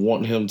 I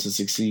want him to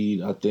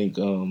succeed. I think,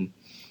 the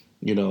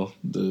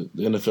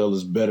NFL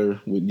is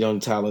better with young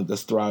talent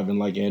that's thriving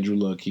like Andrew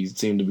Luck. He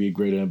seemed to be a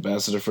great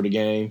ambassador for the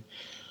game.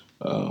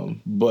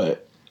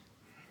 But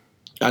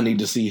I need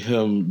to see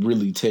him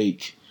really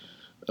take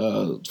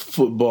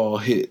football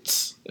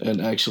hits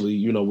and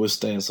actually,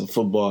 withstand some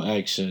football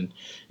action.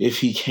 If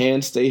he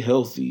can stay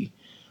healthy,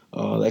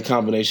 that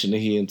combination of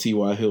he and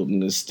T.Y.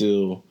 Hilton is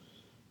still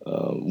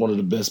one of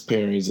the best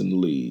pairings in the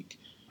league.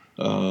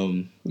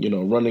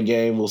 Running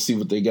game, we'll see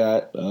what they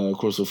got. Of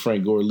course, with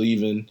Frank Gore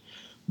leaving,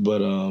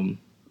 but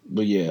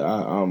yeah,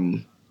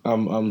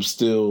 I'm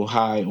still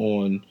high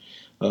on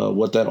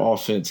what that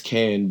offense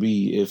can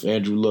be if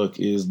Andrew Luck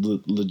is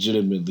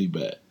legitimately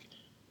back.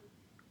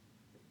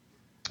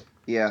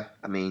 Yeah,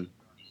 I mean,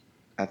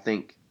 I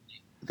think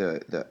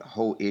the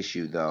whole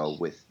issue though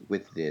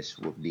with this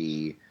would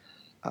be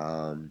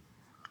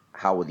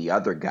how will the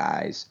other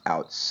guys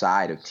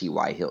outside of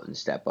T.Y. Hilton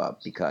step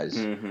up? Because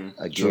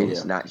again,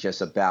 it's not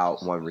just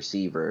about one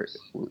receiver.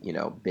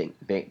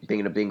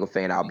 Being a Bengal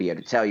fan, I'll be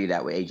able to tell you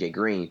that with AJ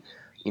Green,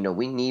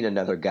 we need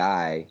another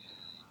guy.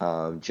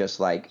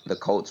 Just like the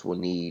Colts will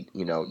need,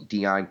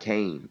 Deion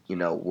Kane.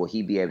 Will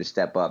he be able to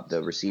step up?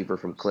 The receiver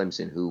from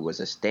Clemson, who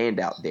was a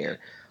standout there,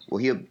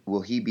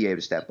 will he be able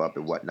to step up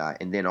and whatnot?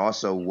 And then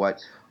also,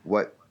 what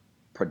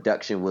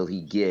production will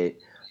he get,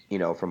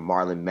 from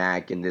Marlon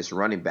Mack and this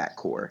running back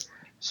core?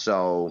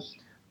 So,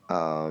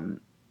 a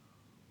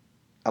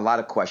lot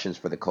of questions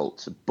for the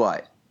Colts.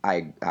 But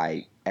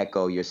I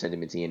echo your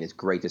sentiments, Ian. It's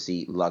great to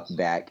see Luck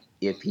back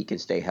if he can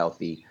stay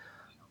healthy.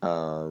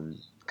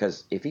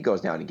 Because if he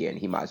goes down again,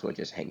 he might as well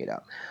just hang it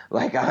up.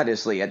 Like,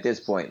 honestly, at this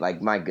point,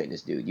 my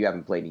goodness, dude, you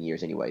haven't played in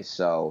years anyway.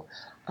 So,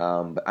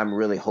 but I'm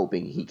really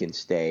hoping he can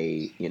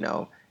stay,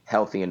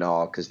 healthy and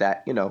all, because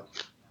that,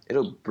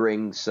 it'll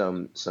bring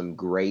some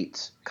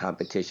great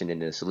competition in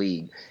this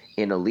league.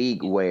 In a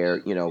league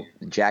where,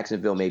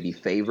 Jacksonville may be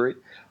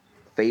favored,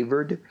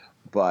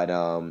 but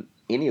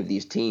any of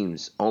these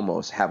teams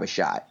almost have a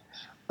shot.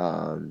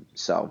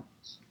 So,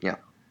 yeah.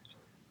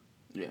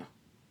 Yeah.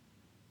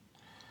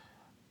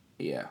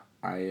 Yeah,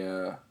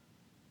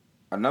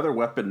 another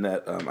weapon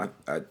that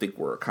I think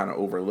we're kind of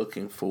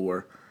overlooking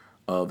for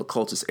the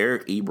Colts is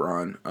Eric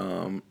Ebron.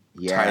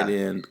 Tight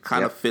end,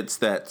 kind of fits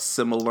that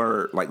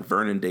similar like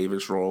Vernon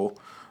Davis role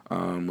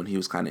when he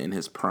was kind of in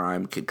his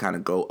prime. Could kind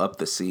of go up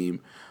the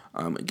seam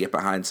and get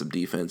behind some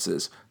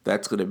defenses.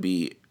 That's going to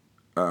be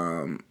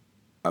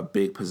a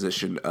big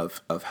position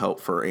of help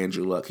for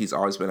Andrew Luck. He's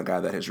always been a guy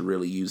that has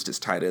really used his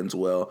tight ends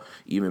well,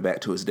 even back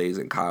to his days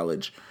in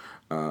college.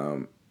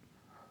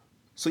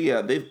 So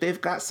yeah,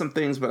 they've got some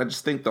things, but I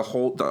just think the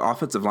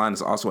offensive line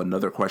is also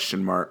another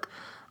question mark.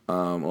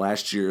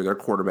 Last year, their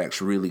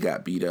quarterbacks really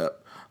got beat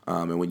up,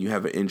 and when you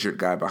have an injured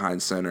guy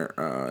behind center,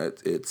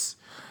 it's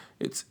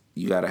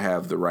you got to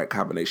have the right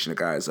combination of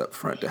guys up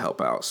front to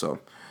help out. So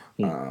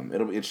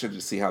it'll be interesting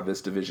to see how this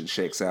division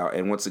shakes out.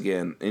 And once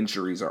again,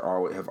 injuries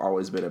have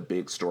always been a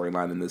big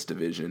storyline in this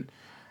division.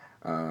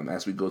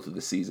 As we go through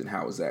the season,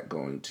 how is that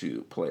going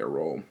to play a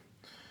role?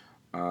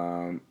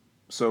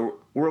 So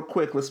real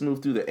quick, let's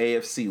move through the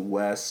AFC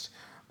West.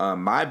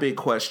 My big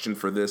question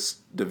for this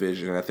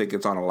division, and I think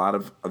it's on a lot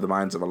of the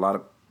minds of a lot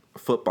of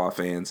football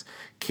fans,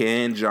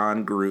 can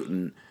Jon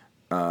Gruden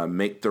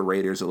make the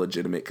Raiders a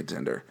legitimate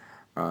contender?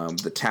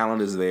 The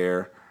talent is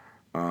there.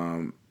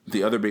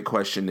 The other big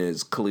question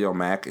is Khalil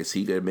Mack. Is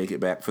he going to make it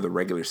back for the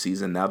regular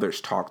season? Now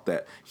there's talk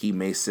that he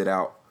may sit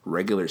out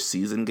regular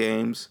season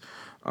games,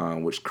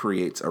 which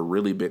creates a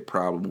really big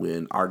problem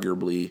when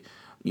arguably –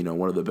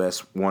 one of the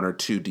best one or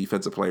two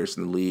defensive players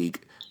in the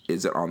league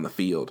is on the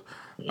field.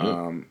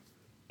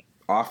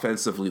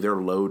 Offensively, they're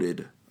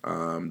loaded.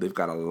 They've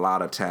got a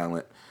lot of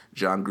talent.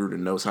 Jon Gruden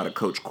knows how to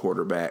coach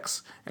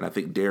quarterbacks. And I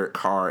think Derek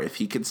Carr, if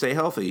he can stay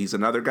healthy, he's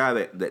another guy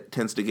that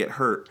tends to get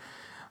hurt.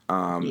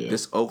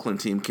 This Oakland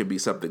team can be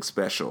something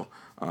special.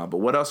 But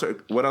what else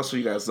are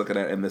you guys looking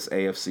at in this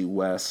AFC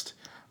West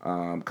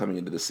coming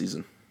into the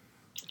season?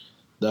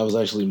 That was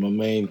actually my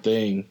main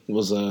thing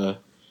was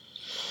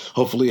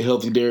hopefully a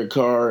healthy Derek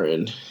Carr.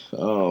 And,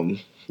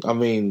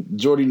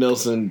 Jordy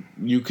Nelson,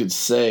 you could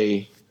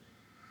say,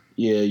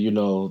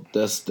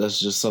 that's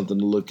just something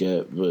to look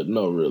at. But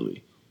no,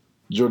 really.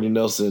 Jordy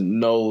Nelson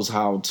knows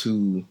how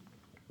to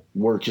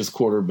work his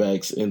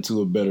quarterbacks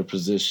into a better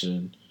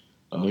position.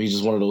 He's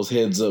just one of those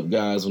heads-up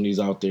guys. When he's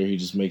out there, he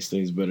just makes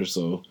things better.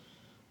 So,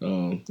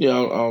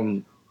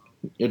 I'm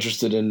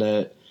interested in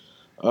that.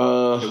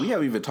 We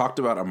haven't even talked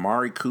about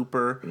Amari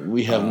Cooper.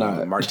 We have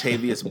not.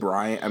 Martavius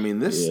Bryant.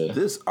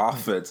 This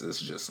offense is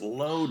just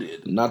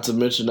loaded. Not to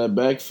mention that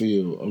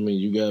backfield.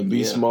 You got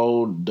Beast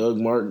Mode, Doug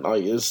Martin.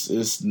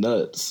 It's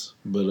nuts.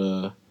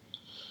 But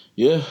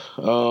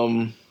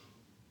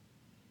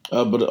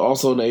but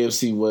also in the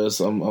AFC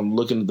West, I'm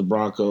looking at the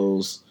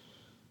Broncos.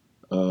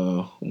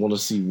 Want to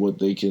see what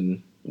they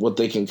can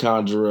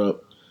conjure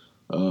up.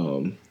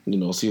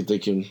 See if they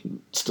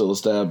can still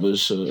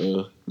establish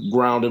a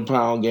ground and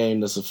pound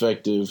game that's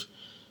effective.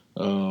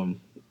 I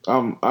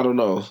don't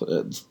know.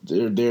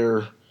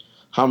 They're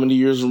how many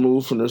years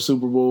removed from their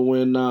Super Bowl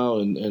win now,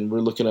 and we're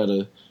looking at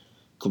a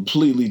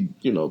completely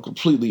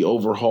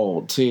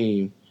overhauled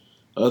team,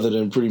 other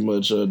than pretty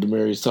much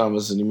Demaryius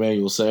Thomas and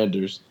Emmanuel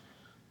Sanders.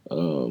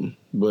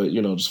 But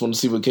just want to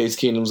see what Case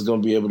Keenum's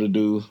going to be able to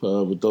do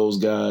with those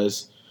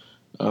guys.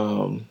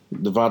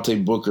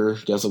 Devontae Booker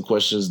got some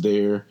questions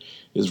there.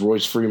 Is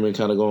Royce Freeman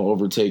kind of going to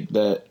overtake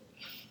that?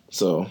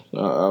 So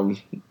I'm,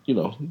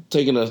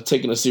 taking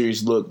a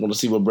serious look. Want to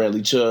see what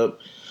Bradley Chubb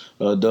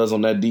does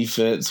on that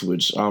defense,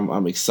 which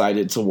I'm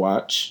excited to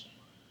watch.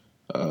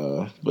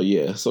 But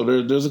yeah, so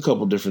there's a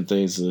couple different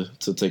things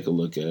to take a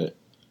look at.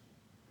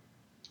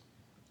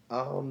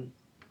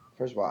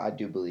 First of all, I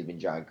do believe in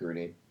John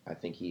Gruden. I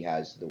think he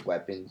has the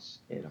weapons,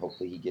 and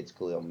hopefully he gets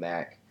Khalil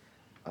Mack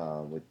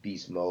with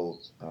Beast Mode,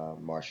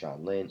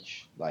 Marshawn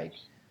Lynch.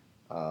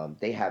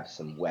 They have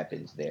some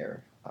weapons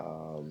there.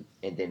 And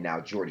then now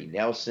Jordy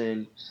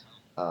Nelson.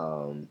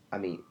 I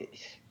mean,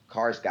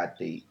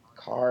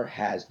 Carr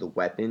has the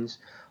weapons,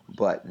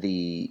 but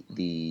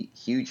the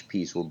huge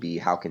piece will be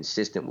how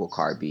consistent will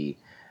Carr be,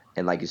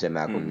 and like you said,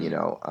 Malcolm,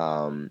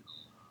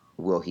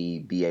 will he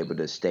be able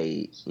to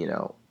stay,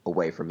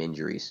 away from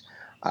injuries?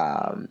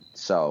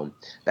 So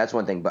that's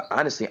one thing. But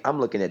honestly, I'm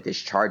looking at this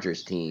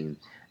Chargers team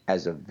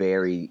as a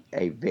very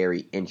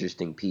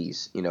interesting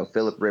piece.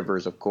 Phillip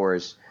Rivers, of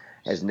course,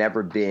 has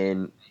never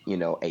been,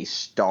 a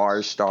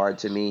star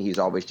to me. He's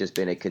always just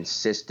been a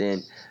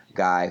consistent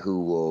guy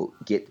who will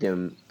get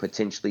them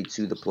potentially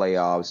to the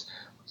playoffs,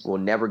 will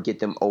never get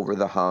them over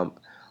the hump.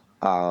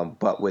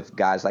 But with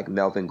guys like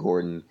Melvin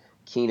Gordon,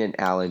 Keenan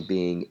Allen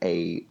being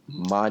a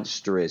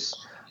monstrous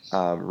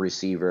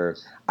receiver,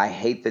 I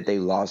hate that they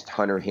lost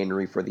Hunter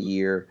Henry for the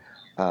year.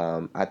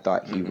 I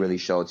thought he really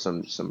showed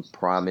some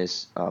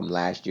promise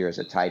last year as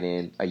a tight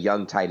end, a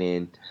young tight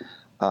end.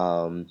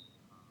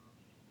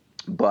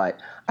 But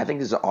I think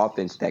there's an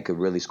offense that could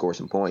really score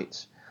some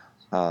points.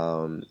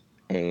 And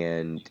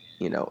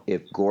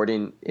if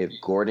Gordon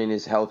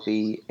is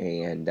healthy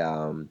and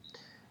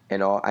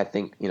all, I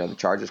think the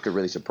Chargers could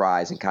really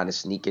surprise and kind of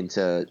sneak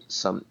into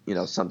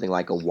something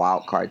like a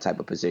wild card type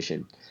of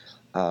position.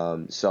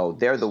 So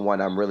they're the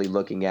one I'm really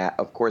looking at.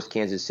 Of course,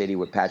 Kansas City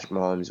with Patrick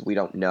Mahomes, we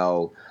don't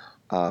know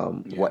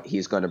what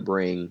he's going to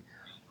bring.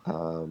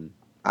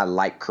 I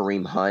like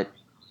Kareem Hunt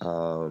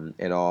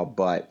and all,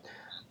 but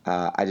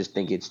I just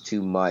think it's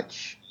too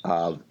much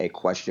of a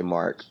question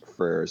mark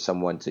for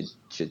someone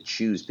to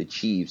choose the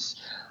Chiefs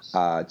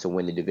to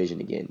win the division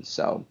again.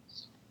 So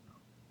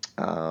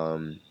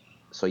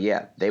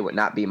yeah, they would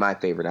not be my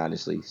favorite,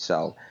 honestly.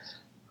 So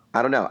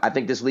I don't know. I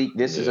think this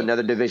is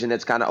another division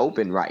that's kind of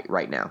open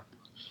right now.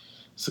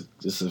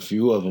 It's a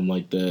few of them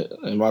like that.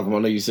 And Malcolm, I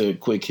know you said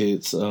quick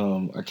hits.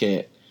 I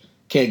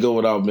can't go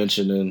without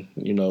mentioning.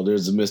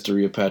 There's the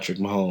mystery of Patrick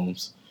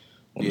Mahomes.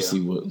 Want to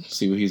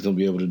see what he's going to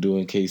be able to do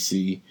in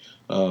KC.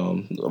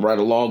 Right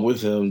along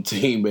with him,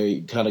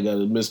 teammate kind of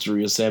got a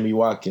mystery of Sammy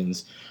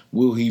Watkins.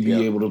 Will he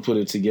be able to put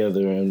it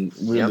together and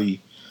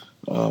really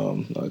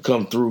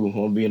come through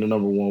on being the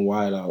number one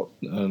wideout?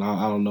 And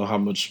I don't know how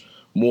much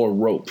more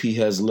rope he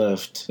has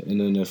left in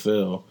the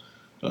NFL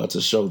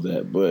to show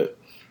that, but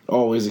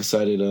always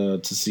excited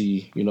to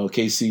see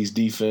KC's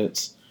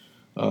defense.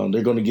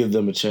 They're going to give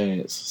them a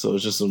chance, so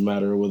it's just a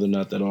matter of whether or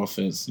not that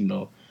offense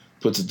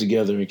puts it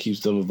together and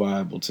keeps them a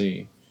viable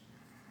team.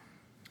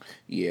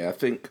 Yeah, I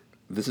think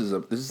this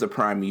is a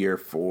prime year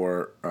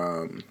for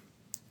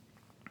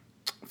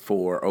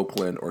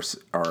Oakland or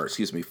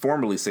excuse me,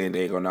 formerly San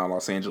Diego, now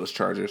Los Angeles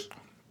Chargers,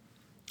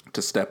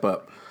 to step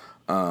up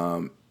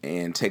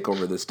and take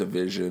over this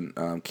division.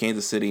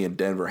 Kansas City and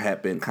Denver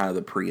have been kind of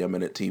the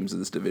preeminent teams in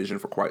this division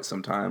for quite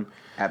some time.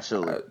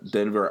 Absolutely.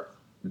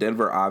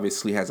 Denver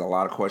obviously has a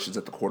lot of questions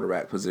at the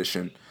quarterback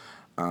position.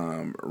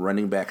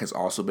 Running back has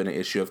also been an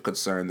issue of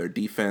concern. Their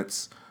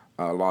defense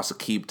lost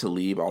Aqib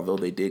Talib, although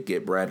they did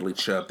get Bradley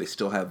Chubb. They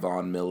still have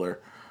Von Miller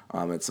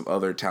and some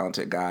other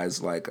talented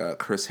guys like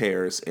Chris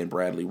Harris and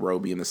Bradley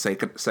Roby in the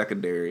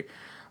secondary.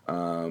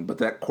 But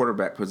that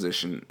quarterback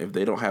position, if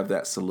they don't have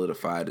that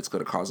solidified, it's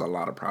going to cause a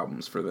lot of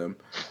problems for them.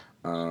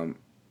 I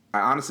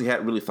honestly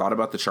hadn't really thought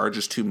about the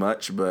Chargers too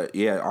much, but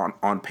yeah,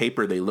 on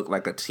paper they look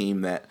like a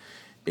team that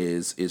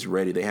is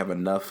ready. They have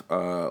enough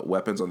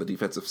weapons on the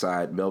defensive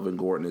side. Melvin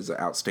Gordon is an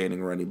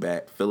outstanding running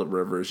back. Phillip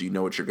Rivers, you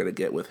know what you're going to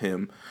get with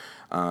him.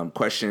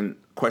 Question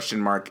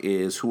mark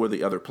is, who are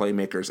the other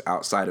playmakers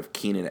outside of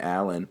Keenan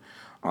Allen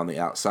on the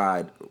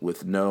outside?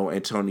 With no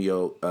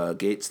Antonio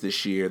Gates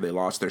this year, they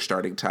lost their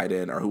starting tight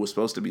end, or who was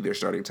supposed to be their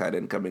starting tight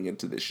end coming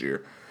into this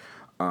year.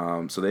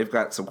 So they've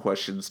got some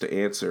questions to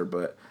answer,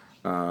 but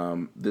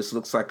this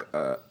looks like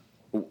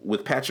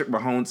with Patrick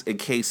Mahomes in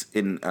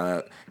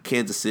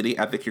Kansas City,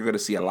 I think you're going to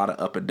see a lot of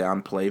up and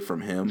down play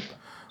from him.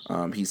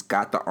 He's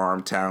got the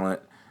arm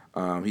talent.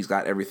 He's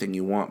got everything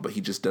you want, but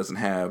he just doesn't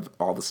have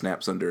all the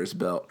snaps under his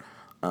belt.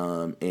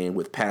 And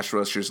with pass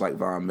rushers like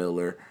Von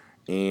Miller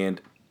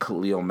and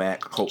Khalil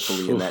Mack,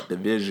 hopefully in that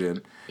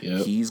division,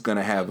 he's going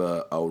to have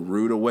a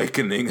rude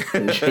awakening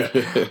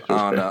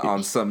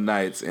on some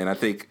nights. And I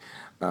think,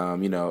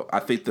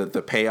 I think that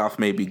the payoff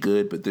may be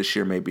good, but this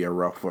year may be a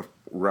rough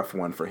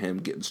one for him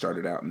getting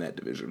started out in that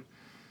division.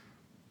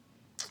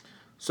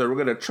 So we're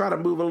going to try to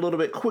move a little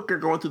bit quicker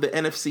going through the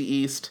NFC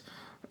East.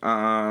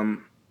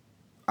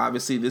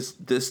 obviously this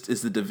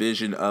is the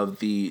division of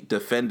the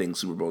defending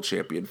Super Bowl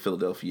champion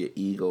Philadelphia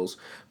Eagles,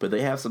 but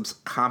they have some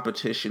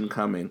competition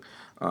coming.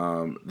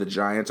 The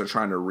Giants are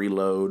trying to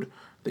reload.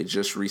 They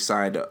just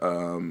re-signed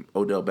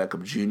Odell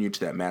Beckham Jr. to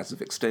that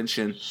massive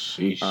extension.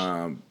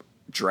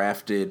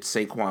 Drafted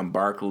Saquon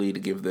Barkley to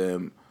give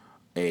them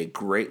a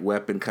great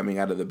weapon coming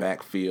out of the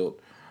backfield.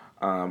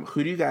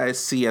 Who do you guys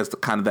see as the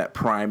kind of that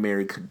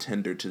primary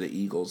contender to the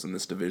Eagles in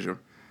this division?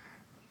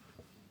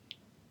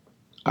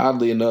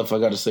 Oddly enough, I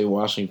got to say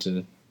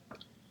Washington.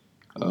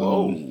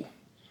 Whoa.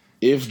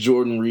 If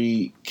Jordan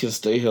Reed can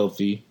stay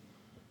healthy,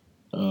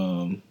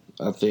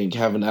 I think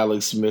having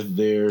Alex Smith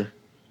there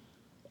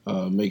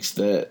makes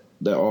that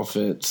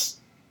offense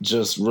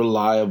just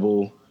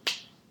reliable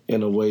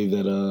in a way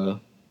that,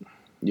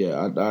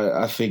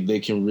 I think they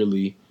can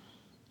really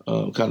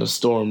kind of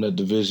storm that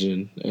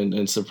division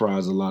and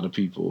surprise a lot of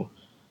people.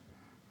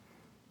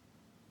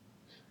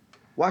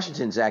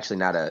 Washington's actually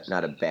not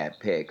a bad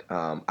pick.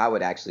 I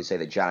would actually say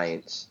the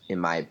Giants, in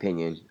my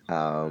opinion.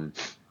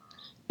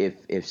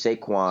 If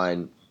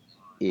Saquon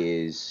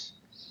is,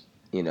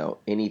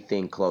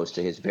 anything close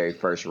to his very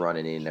first run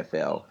in the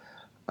NFL,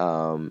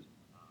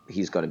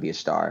 he's going to be a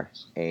star,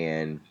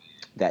 and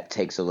that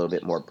takes a little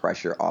bit more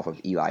pressure off of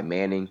Eli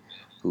Manning,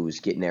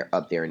 who's getting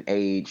up there in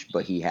age,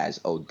 but he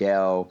has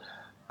Odell,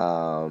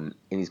 and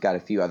he's got a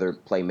few other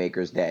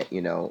playmakers that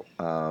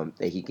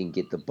that he can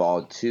get the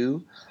ball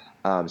to.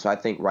 So I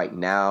think right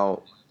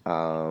now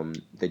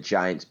the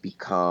Giants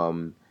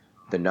become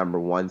the number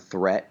one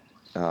threat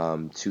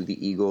to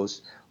the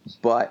Eagles.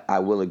 But I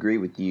will agree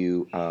with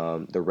you.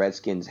 The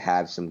Redskins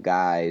have some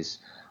guys.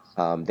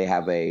 They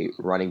have a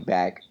running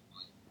back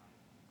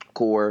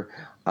core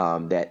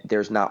that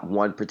there's not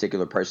one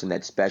particular person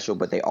that's special,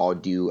 but they all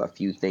do a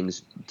few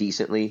things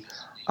decently.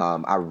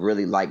 I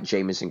really like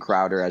Jamison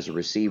Crowder as a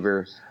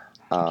receiver.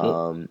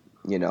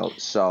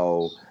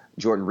 So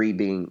Jordan Reed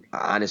being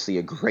honestly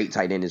a great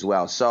tight end as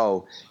well.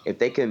 So if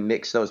they can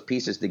mix those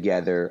pieces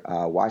together,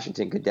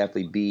 Washington could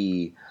definitely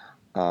be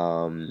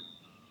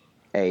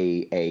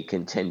a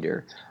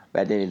contender.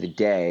 But at the end of the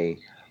day,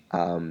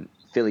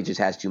 Philly just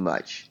has too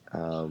much,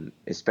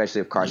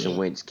 especially if Carson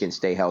Wentz can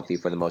stay healthy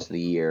for the most of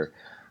the year.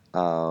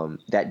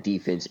 That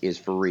defense is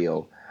for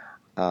real.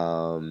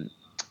 And,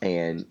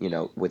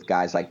 with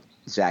guys like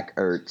Zach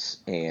Ertz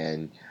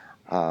and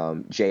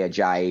Jay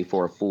Ajayi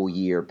for a full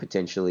year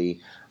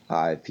potentially,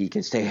 if he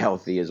can stay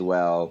healthy as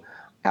well,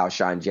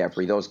 Alshon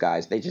Jeffrey, those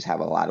guys, they just have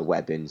a lot of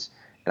weapons,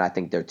 and I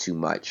think they're too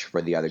much for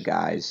the other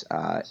guys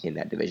in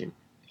that division.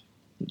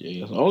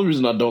 Yeah, the only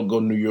reason I don't go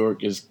New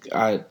York is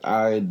I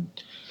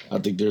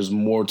think there's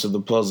more to the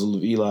puzzle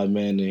of Eli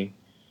Manning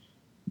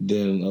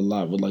than a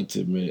lot would like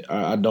to admit.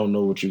 I don't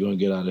know what you're going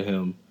to get out of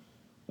him.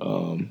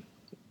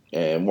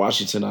 And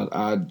Washington,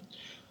 I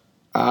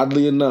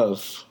oddly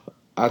enough,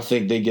 I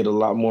think they get a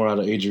lot more out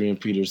of Adrian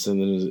Peterson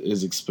than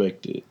is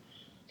expected.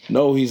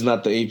 No, he's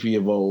not the AP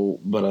of old,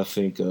 but I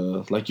think,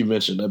 like you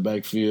mentioned, that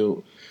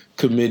backfield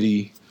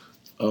committee,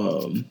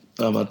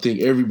 I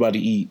think everybody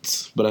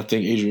eats, but I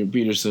think Adrian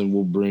Peterson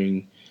will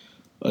bring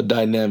a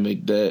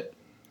dynamic that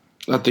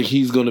I think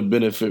he's going to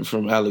benefit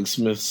from Alex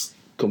Smith's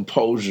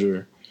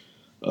composure.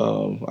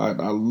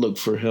 I look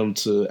for him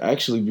to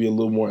actually be a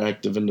little more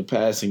active in the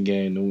passing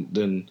game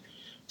than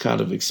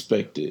kind of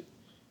expected.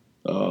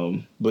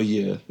 But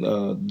yeah,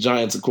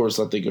 Giants, of course,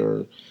 I think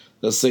are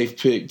a safe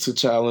pick to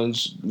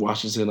challenge.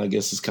 Washington, I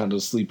guess, is kind of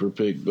a sleeper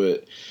pick.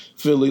 But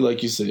Philly,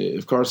 like you said,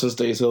 if Carson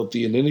stays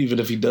healthy, and then even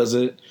if he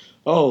doesn't,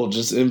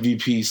 just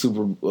MVP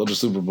the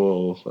Super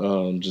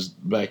Bowl,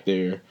 just back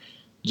there,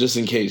 just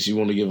in case you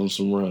want to give him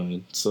some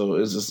run. So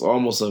it's just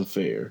almost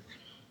unfair.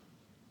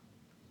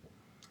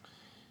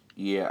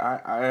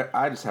 Yeah,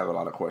 I just have a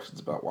lot of questions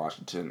about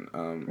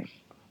Washington.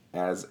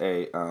 As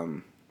a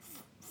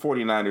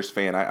 49ers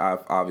fan, I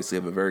obviously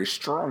have a very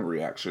strong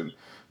reaction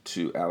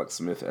to Alex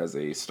Smith as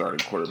a starting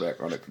quarterback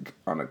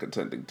on a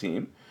contending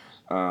team.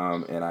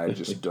 And I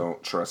just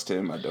don't trust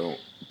him. I don't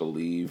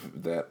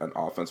believe that an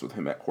offense with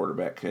him at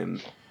quarterback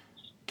can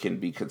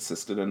be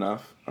consistent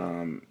enough,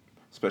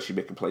 especially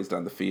making plays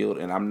down the field.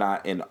 And I'm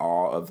not in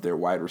awe of their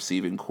wide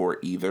receiving core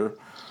either.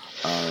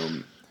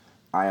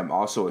 I am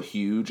also a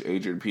huge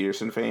Adrian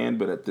Peterson fan,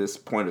 but at this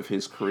point of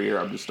his career,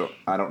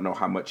 I don't know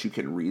how much you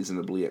can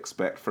reasonably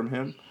expect from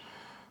him.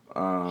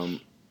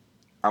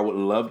 I would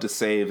love to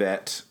say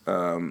that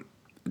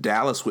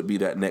Dallas would be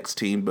that next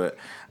team, but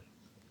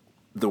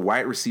the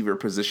wide receiver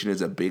position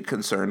is a big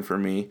concern for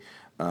me.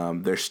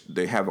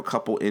 They have a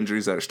couple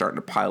injuries that are starting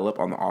to pile up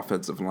on the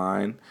offensive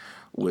line,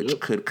 which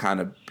could kind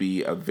of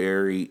be a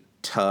very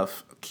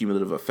tough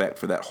cumulative effect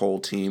for that whole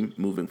team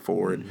moving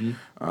forward,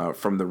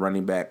 from the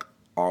running back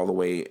all the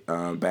way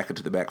back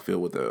into the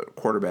backfield with the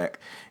quarterback.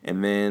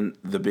 And then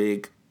the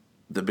big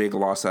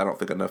loss I don't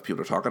think enough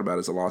people are talking about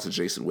is the loss of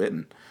Jason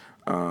Witten.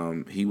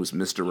 He was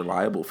Mr.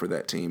 Reliable for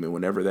that team, and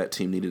whenever that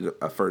team needed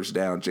a first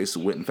down,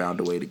 Jason Witten found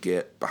a way to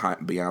get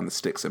beyond the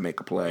sticks and make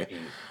a play.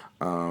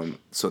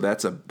 So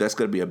that's going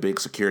to be a big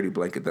security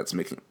blanket that's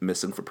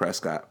missing for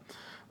Prescott.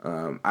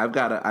 I've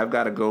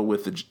got to go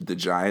with the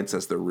Giants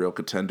as the real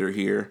contender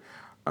here.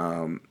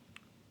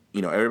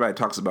 Everybody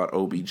talks about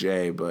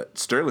OBJ, but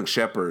Sterling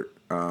Shepard,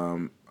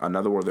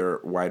 another one of their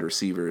wide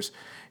receivers,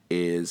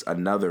 is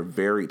another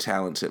very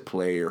talented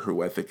player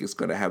who I think is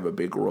going to have a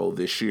big role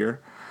this year.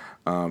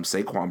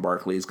 Saquon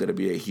Barkley is going to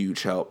be a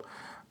huge help.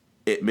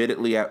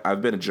 Admittedly,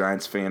 I've been a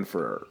Giants fan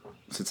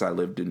since I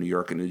lived in New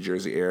York and New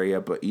Jersey area,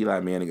 but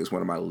Eli Manning is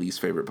one of my least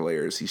favorite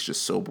players. He's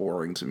just so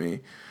boring to me.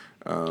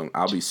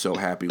 I'll be so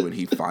happy when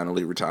he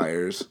finally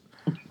retires.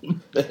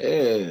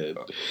 It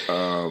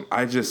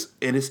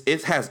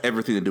has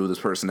everything to do with his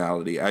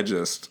personality. I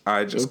just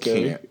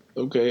can't.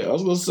 Okay, I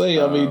was gonna say,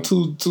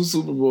 two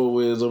Super Bowl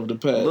wins over the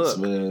Pats,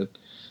 man.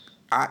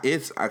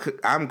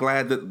 I'm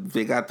glad that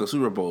they got the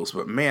Super Bowls,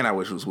 but man, I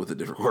wish it was with a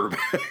different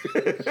quarterback.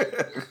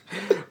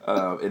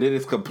 And it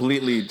is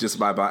completely just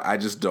I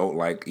just don't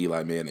like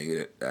Eli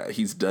Manning.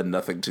 He's done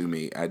nothing to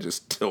me. I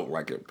just don't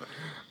like him.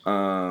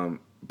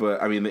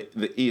 But I mean,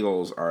 the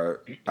Eagles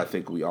are, I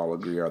think we all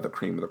agree, are the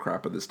cream of the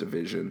crop of this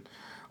division.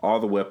 All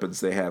the weapons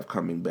they have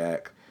coming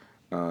back,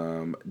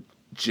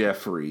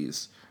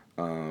 Jeffries,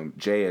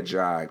 Jay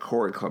Ajayi,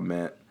 Corey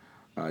Clement,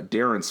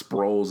 Darren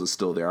Sproles is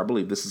still there. I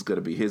believe this is going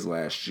to be his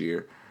last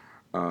year.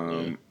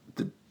 The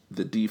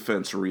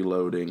defense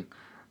reloading.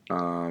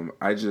 I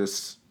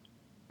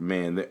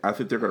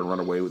think they're going to run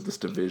away with this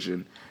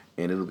division,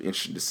 and it'll be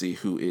interesting to see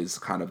who is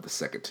kind of the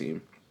second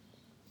team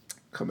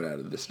coming out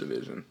of this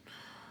division.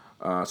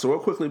 So we'll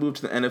quickly move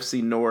to the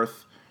NFC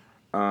North.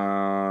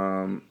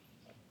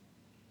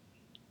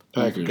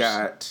 Packers. We've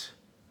got.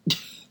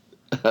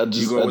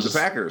 You go with the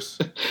Packers?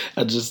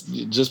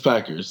 Just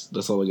Packers.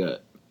 That's all I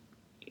got.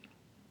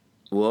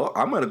 Well,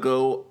 I'm going to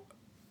go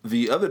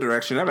the other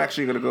direction. I'm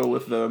actually going to go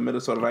with the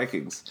Minnesota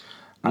Vikings.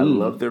 I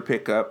love their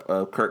pickup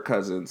of Kirk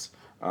Cousins.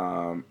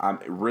 I'm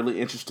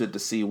really interested to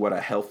see what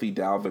a healthy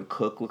Dalvin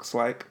Cook looks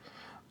like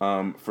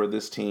for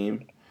this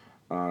team.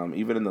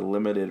 Even in the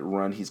limited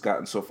run he's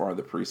gotten so far in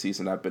the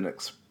preseason, I've been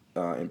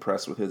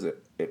impressed with his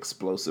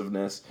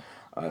explosiveness.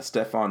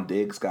 Stephon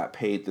Diggs got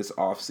paid this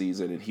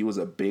offseason, and he was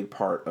a big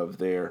part of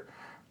their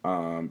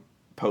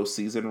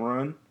postseason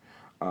run.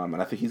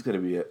 And I think he's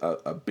going to be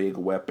a big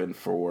weapon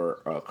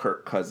for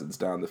Kirk Cousins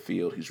down the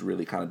field. He's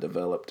really kind of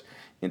developed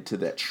into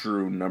that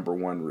true number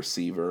one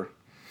receiver.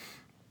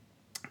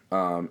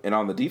 And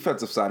on the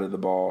defensive side of the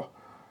ball,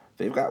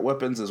 they've got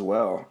weapons as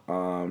well.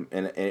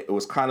 And it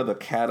was kind of the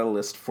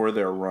catalyst for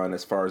their run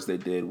as far as they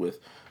did with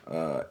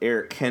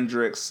Eric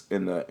Kendricks as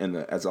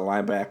a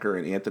linebacker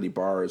and Anthony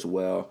Barr as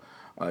well.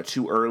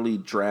 Two early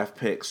draft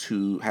picks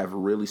who have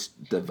really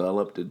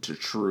developed into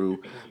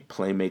true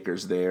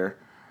playmakers there.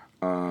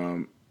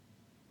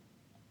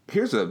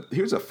 Here's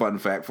a fun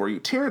fact for you.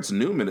 Terrence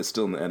Newman is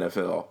still in the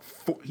NFL.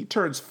 He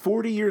turns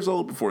 40 years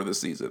old before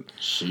this season.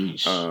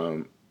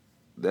 Sheesh.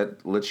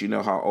 That lets you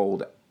know how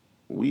old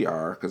we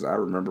are, because I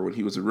remember when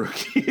he was a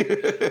rookie.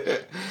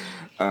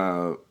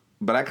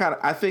 But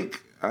I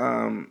think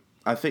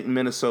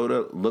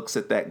Minnesota looks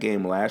at that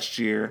game last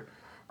year,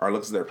 or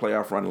looks at their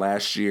playoff run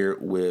last year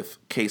with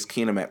Case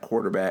Keenum at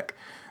quarterback,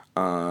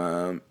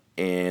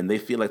 and they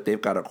feel like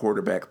they've got a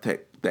quarterback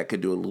that could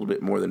do a little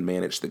bit more than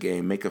manage the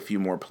game, make a few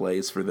more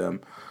plays for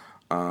them.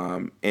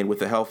 And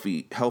with a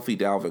healthy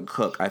Dalvin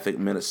Cook, I think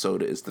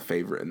Minnesota is the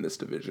favorite in this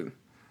division.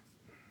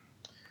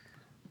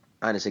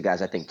 Honestly,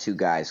 guys, I think two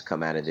teams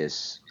come out of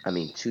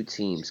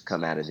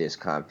this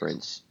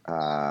conference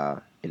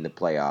in the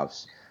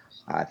playoffs.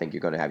 I think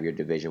you're going to have your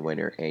division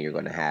winner, and you're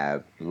going to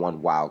have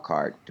one wild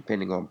card,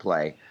 depending on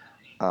play.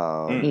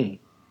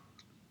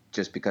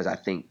 Just because I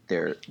think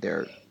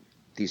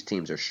these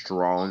teams are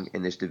strong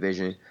in this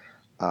division.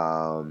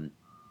 I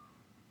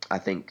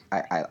think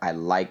I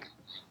like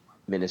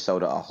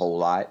Minnesota a whole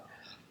lot.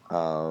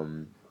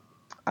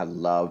 I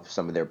love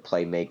some of their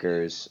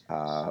playmakers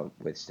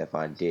with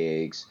Stephon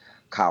Diggs,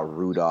 Kyle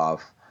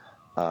Rudolph,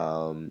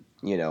 and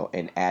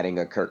adding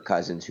a Kirk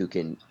Cousins who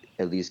can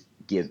at least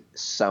give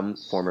some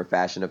form or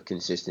fashion of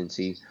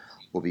consistency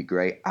will be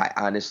great. I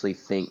honestly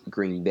think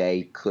Green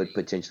Bay could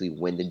potentially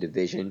win the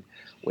division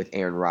with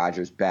Aaron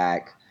Rodgers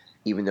back.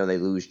 Even though they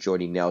lose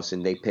Jordy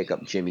Nelson, they pick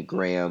up Jimmy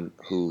Graham,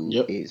 who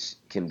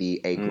can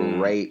be a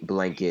great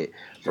blanket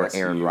for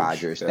Aaron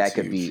Rodgers. That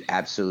could be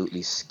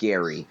absolutely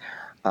scary.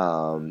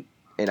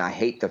 And I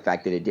hate the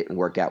fact that it didn't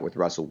work out with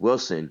Russell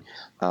Wilson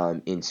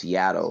in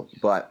Seattle.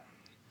 But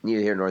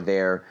neither here nor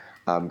there.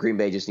 Green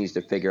Bay just needs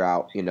to figure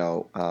out,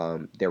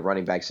 their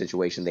running back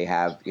situation. They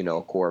have,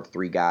 a core of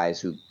three guys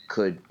who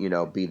could,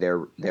 be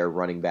their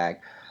running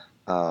back,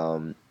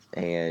 and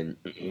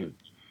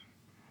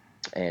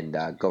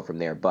go from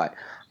there. But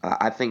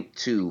I think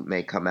two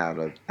may come out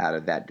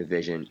of that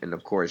division, and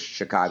of course,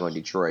 Chicago and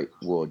Detroit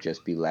will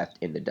just be left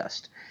in the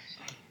dust.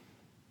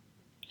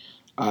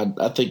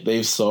 I think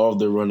they've solved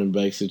their running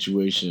back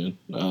situation.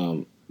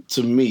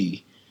 To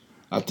me,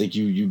 I think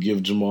you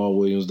give Jamal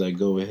Williams that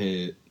go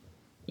ahead,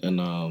 and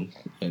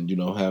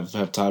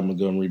have Ty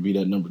Montgomery be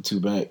that number two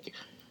back,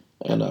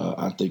 and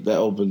I think that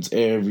opens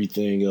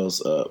everything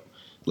else up.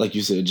 Like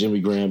you said, Jimmy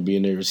Graham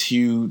being there is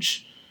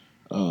huge.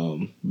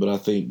 But I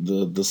think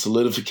the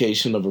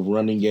solidification of a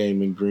running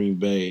game in Green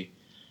Bay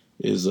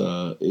is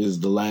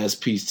the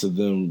last piece to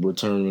them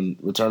returning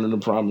to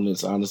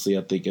prominence. Honestly,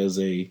 I think as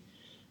a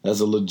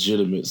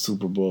legitimate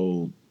Super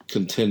Bowl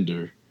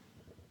contender,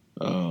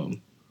 and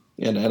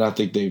I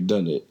think they've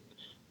done it.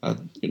 I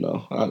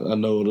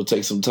know it'll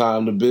take some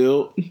time to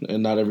build,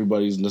 and not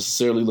everybody's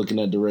necessarily looking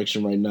that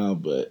direction right now.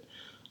 But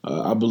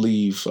I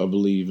believe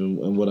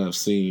in what I've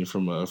seen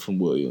from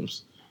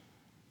Williams.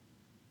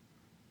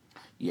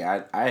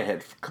 Yeah, I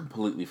had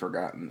completely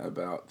forgotten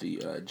about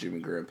the Jimmy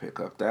Graham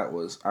pickup. I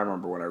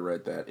remember when I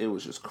read that, it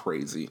was just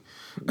crazy.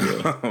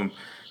 Yeah.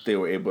 They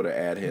were able to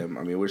add him.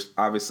 I mean, which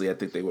obviously I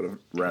think they would have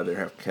rather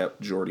have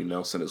kept Jordy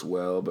Nelson as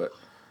well, but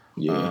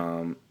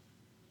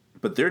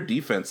but their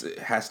defense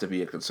has to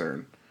be a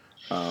concern.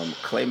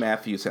 Clay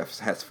Matthews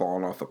has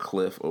fallen off a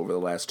cliff over the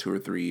last 2 or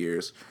 3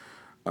 years,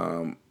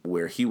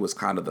 where he was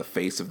kind of the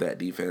face of that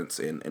defense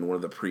and one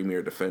of the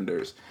premier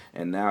defenders,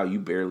 and now you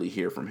barely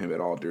hear from him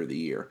at all during the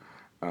year.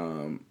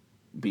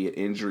 Be it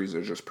injuries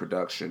or just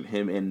production,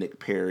 him and Nick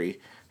Perry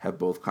have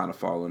both kind of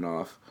fallen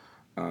off.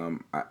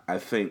 I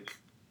think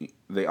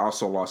they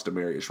also lost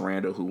Demarius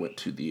Randall, who went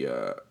to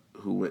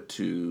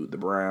the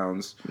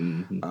Browns.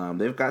 Mm-hmm.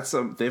 They've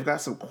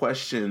got some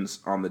questions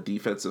on the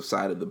defensive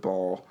side of the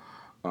ball.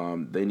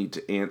 They need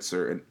to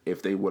answer, and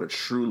if they want to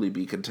truly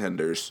be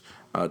contenders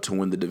to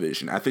win the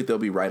division, I think they'll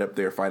be right up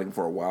there fighting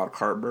for a wild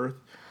card berth.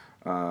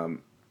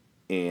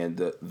 And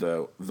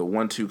the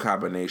 1-2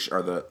 combination,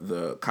 or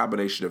the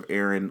combination of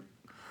Aaron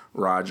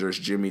Rodgers,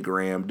 Jimmy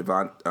Graham,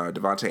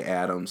 Devontae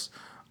Adams,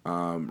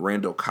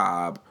 Randall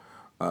Cobb,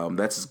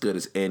 that's as good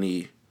as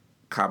any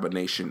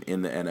combination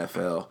in the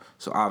NFL.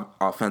 So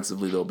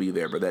offensively they'll be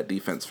there, but that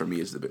defense for me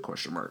is the big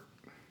question mark.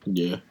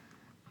 Yeah.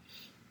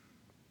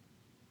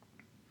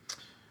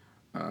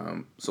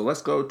 So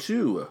let's go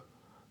to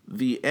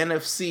the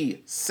NFC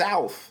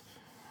South.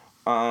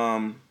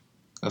 I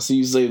see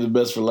you say the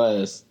best for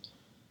last.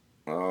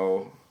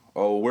 Oh,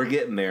 we're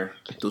getting there.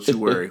 Don't you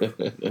worry.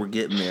 We're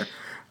getting there.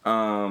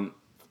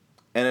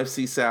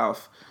 NFC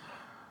South.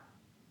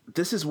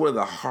 This is one of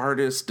the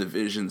hardest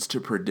divisions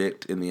to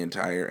predict in the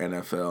entire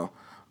NFL.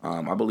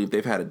 I believe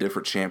they've had a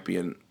different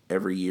champion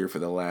every year for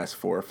the last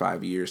 4 or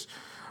 5 years.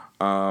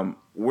 Where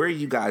are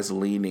you guys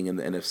leaning in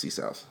the NFC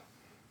South?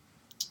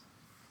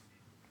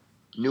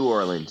 New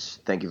Orleans.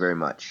 Thank you very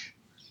much.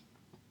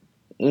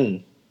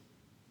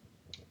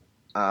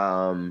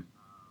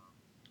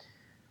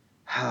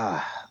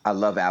 I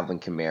love Alvin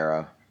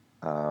Kamara,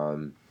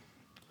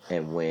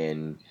 and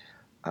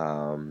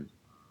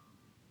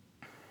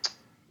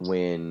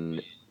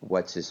when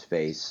what's his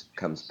face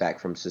comes back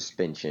from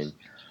suspension,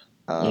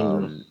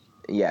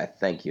 yeah,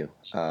 thank you.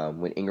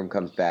 When Ingram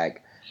comes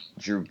back,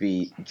 Drew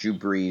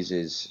Brees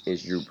is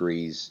Drew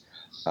Brees.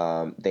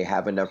 They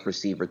have enough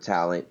receiver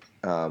talent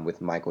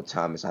with Michael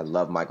Thomas. I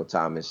love Michael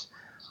Thomas.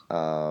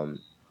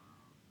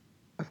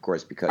 Of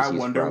course, because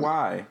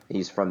why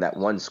he's from that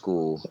one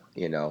school,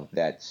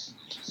 that's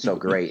so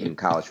great in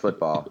college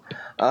football.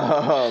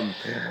 And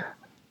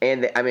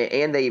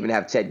they even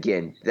have Ted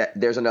Ginn.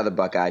 There's another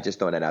Buckeye. Just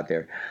throwing that out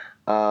there.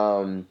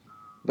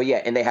 But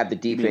yeah, and they have the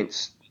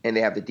defense,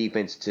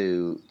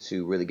 to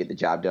really get the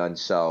job done.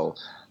 So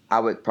I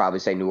would probably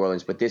say New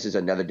Orleans, but this is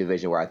another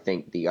division where I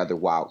think the other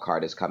wild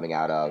card is coming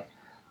out of,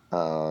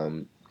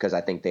 because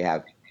I think they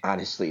have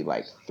honestly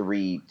like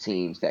 3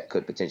 teams that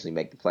could potentially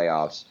make the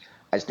playoffs.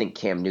 I just think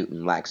Cam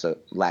Newton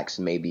lacks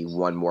maybe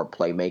one more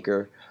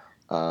playmaker,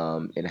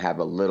 and have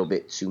a little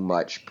bit too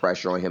much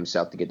pressure on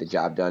himself to get the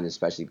job done,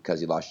 especially because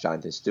he lost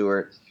Jonathan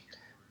Stewart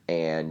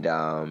and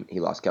he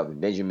lost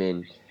Kelvin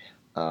Benjamin,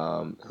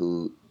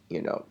 who,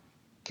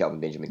 Kelvin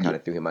Benjamin kind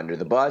of threw him under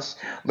the bus.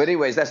 But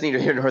anyways, that's neither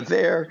here nor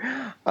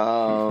there.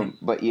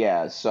 But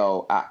yeah,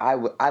 so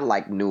I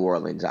like New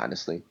Orleans,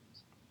 honestly.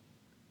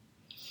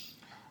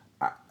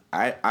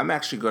 I'm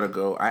actually going to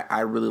go.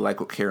 I really like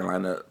what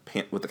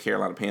the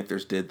Carolina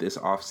Panthers did this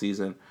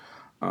offseason.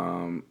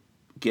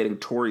 Getting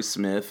Torrey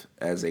Smith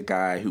as a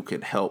guy who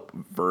can help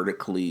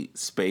vertically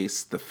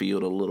space the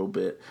field a little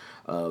bit.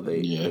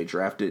 They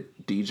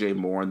drafted DJ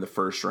Moore in the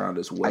first round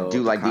as well. I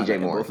do like DJ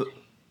Moore.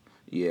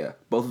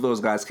 Both of those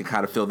guys can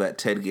kind of fill that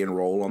Ted Ginn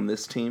role on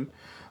this team.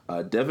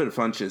 Devin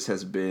Funchess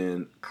has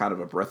been kind of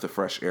a breath of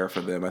fresh air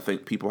for them. I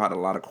think people had a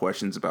lot of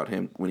questions about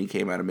him when he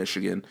came out of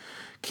Michigan.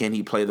 Can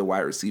he play the wide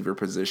receiver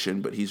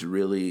position? But he's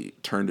really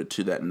turned it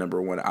to that number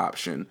one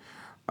option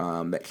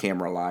that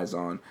Cam relies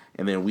on.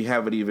 And then we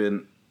haven't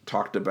even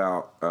talked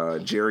about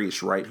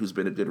Jarius Wright, who's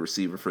been a good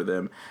receiver for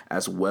them,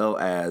 as well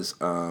as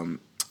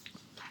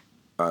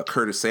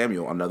Curtis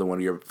Samuel, another one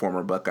of your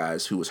former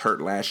Buckeyes, who was hurt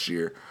last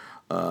year,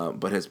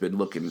 but has been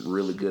looking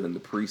really good in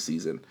the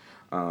preseason.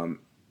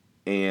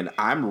 And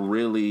I'm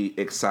really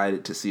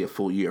excited to see a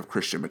full year of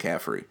Christian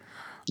McCaffrey.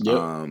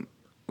 Yep.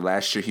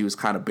 Last year, he was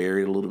kind of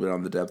buried a little bit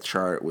on the depth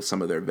chart with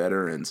some of their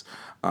veterans.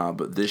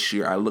 But this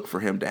year, I look for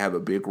him to have a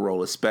big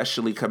role,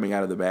 especially coming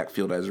out of the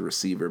backfield as a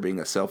receiver, being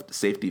a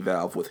safety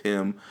valve with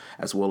him,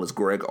 as well as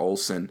Greg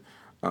Olsen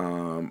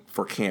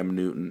for Cam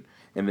Newton.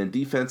 And then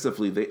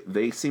defensively,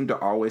 they seem to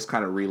always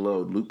kind of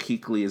reload. Luke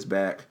Kuechly is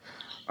back.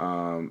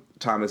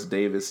 Thomas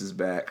Davis is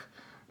back.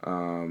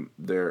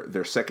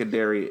 Their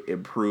secondary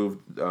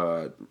improved.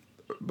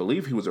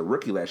 Believe he was a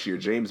rookie last year.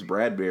 James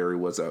Bradbury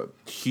was a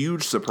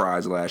huge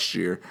surprise last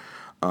year.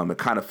 It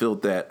kind of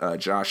filled that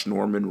Josh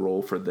Norman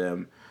role for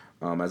them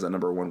as a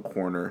number one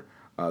corner.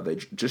 They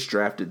just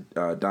drafted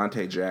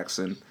Dante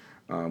Jackson,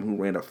 who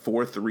ran a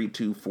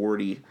 4.32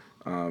 40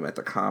 at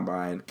the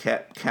combine.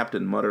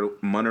 Captain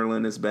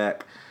Munnerlyn is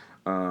back.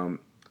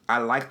 I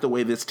like the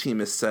way this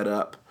team is set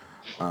up.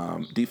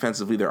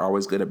 Defensively, they're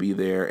always going to be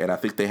there, and I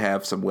think they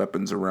have some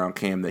weapons around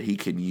Cam that he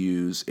can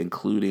use,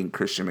 including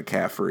Christian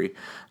McCaffrey,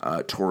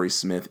 Torrey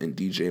Smith, and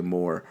DJ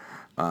Moore.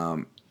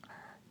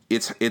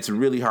 It's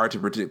really hard to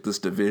predict this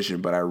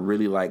division, but I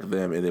really like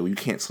them, and then you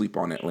can't sleep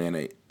on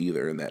Atlanta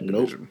either in that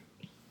division.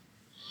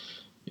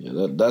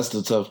 Yeah, that's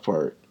the tough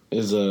part,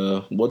 is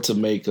what to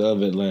make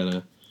of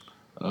Atlanta.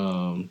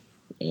 And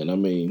I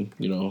mean,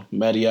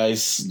 Matty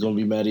Ice is going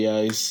to be Matty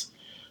Ice.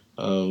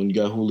 When you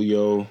got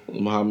Julio,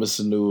 Mohamed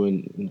Sanu,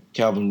 and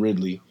Calvin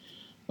Ridley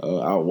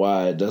out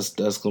wide,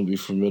 that's going to be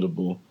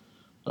formidable.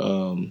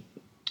 The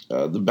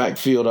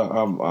backfield,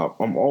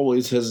 I'm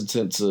always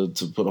hesitant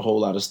to put a whole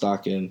lot of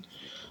stock in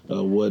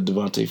what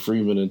Devontae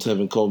Freeman and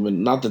Tevin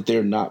Coleman. Not that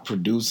they're not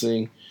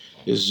producing,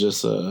 it's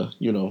just want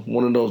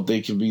to know if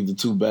they can be the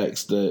two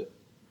backs that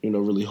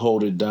really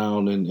hold it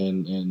down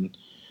and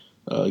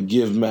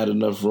give Matt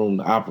enough room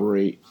to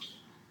operate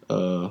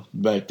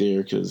back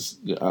there, because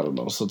I don't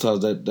know.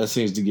 Sometimes that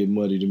seems to get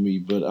muddy to me.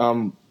 But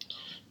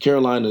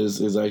Carolina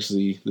is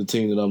actually the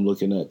team that I'm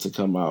looking at to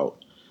come out.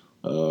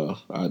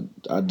 I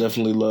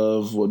definitely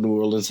love what New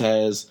Orleans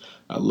has.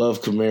 I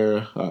love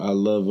Kamara. I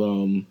love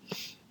and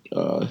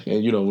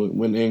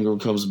when Ingram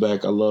comes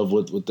back, I love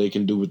what they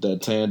can do with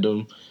that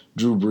tandem.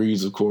 Drew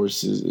Brees, of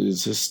course,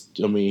 is his.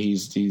 I mean,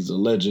 he's a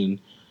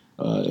legend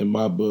in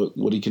my book.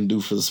 What he can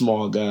do for the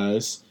small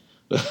guys,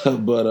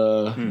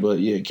 but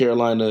yeah,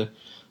 Carolina.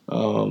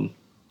 I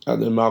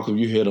think Malcolm,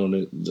 you hit on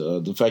it.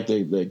 The fact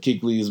that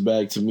Kuechly is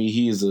back, to me,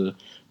 he is a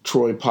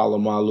Troy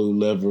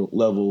Polamalu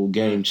level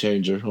game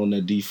changer on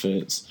that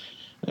defense.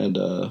 And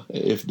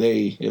if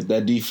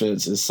that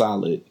defense is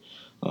solid,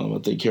 I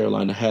think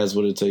Carolina has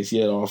what it takes.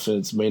 Yeah, the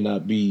offense may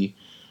not be,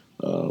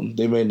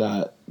 they may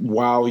not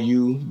wow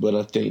you, but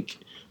I think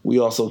we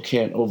also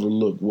can't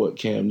overlook what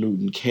Cam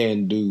Newton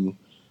can do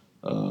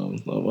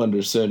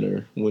under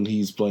center when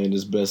he's playing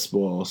his best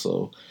ball.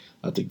 So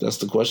I think that's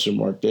the question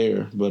mark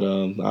there. But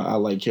I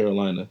like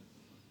Carolina.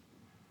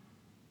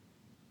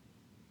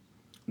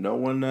 No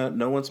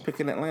one's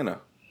picking Atlanta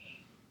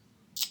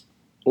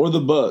or the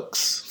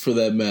Bucks, for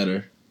that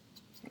matter.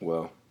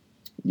 Well,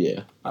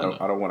 yeah, I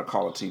don't want to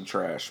call a team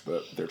trash,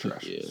 but they're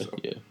trash. Yeah,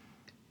 yeah.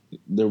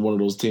 They're one of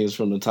those teams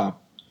from the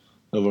top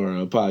of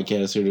our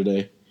podcast here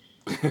today.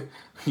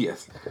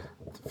 Yes,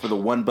 for the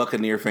one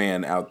Buccaneer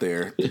fan out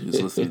there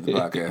who's listening to the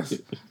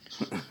podcast.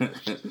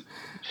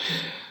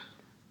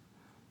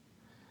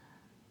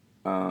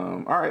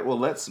 All right, well,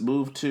 let's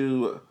move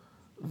to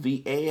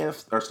the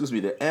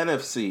the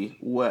NFC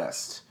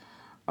West.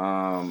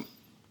 Man,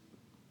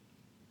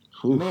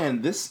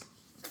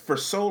 for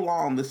so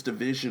long, this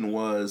division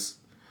was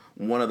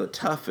one of the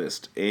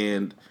toughest,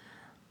 and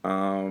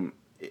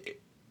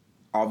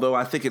although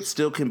I think it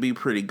still can be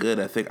pretty good,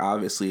 I think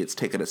obviously it's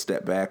taken a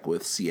step back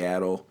with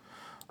Seattle,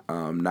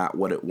 not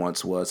what it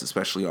once was,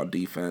 especially on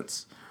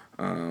defense.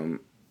 The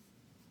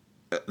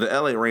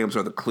LA Rams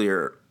are the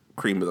clear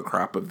cream of the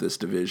crop of this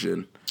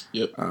division.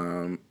 Yep.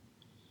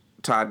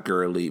 Todd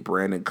Gurley,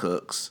 Brandon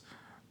Cooks,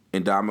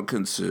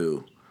 Ndamukong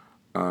Suh,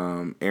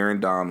 Aaron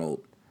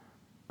Donald,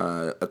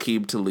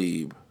 Aqib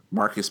Talib,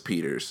 Marcus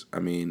Peters. I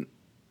mean,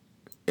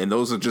 and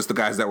those are just the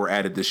guys that were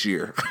added this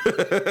year.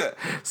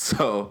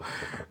 So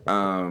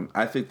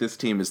I think this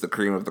team is the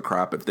cream of the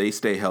crop. If they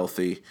stay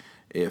healthy,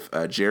 if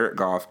Jared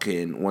Goff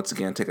can once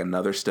again take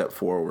another step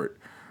forward,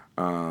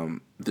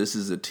 this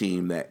is a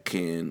team that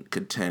can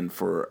contend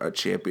for a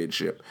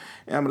championship.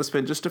 And I'm going to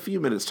spend just a few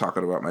minutes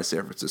talking about my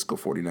San Francisco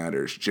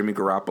 49ers. Jimmy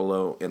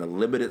Garoppolo, in a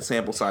limited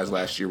sample size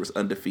last year, was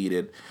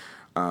undefeated.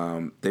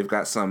 They've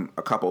got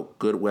a couple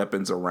good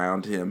weapons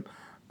around him.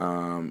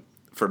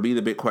 For me,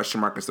 the big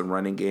question mark is the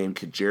running game.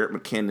 Could Jerick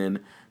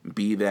McKinnon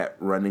be that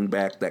running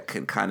back that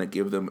can kind of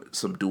give them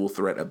some dual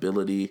threat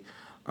ability?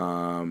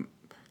 Can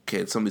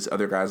some of these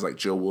other guys like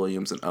Joe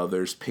Williams and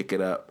others pick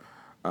it up?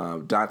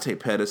 Dante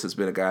Pettis has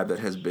been a guy that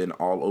has been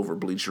all over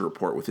Bleacher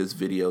Report with his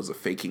videos of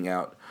faking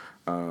out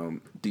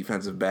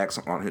defensive backs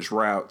on his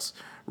routes.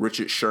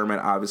 Richard Sherman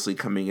obviously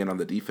coming in on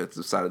the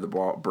defensive side of the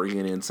ball,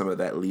 bringing in some of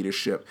that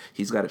leadership.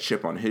 He's got a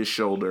chip on his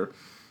shoulder.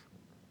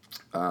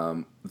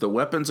 The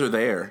weapons are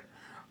there.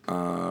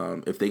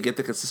 If they get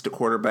the consistent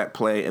quarterback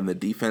play and the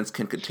defense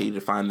can continue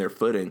to find their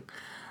footing,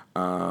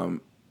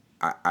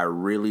 I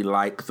really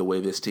like the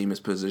way this team is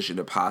positioned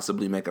to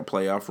possibly make a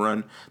playoff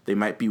run. They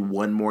might be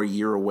one more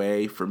year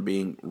away from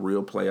being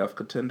real playoff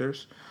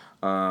contenders.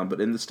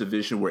 But in this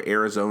division where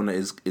Arizona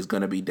is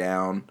going to be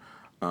down,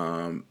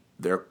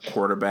 their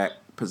quarterback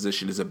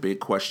position is a big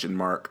question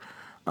mark.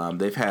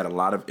 They've had a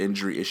lot of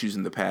injury issues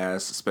in the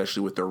past,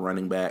 especially with their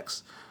running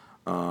backs.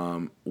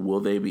 Will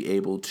they be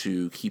able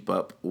to keep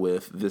up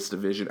with this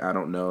division? I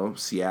don't know.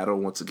 Seattle,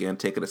 once again,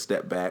 taking a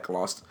step back,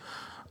 lost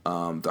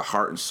the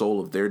heart and soul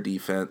of their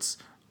defense.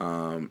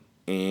 And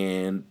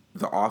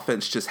the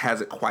offense just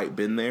hasn't quite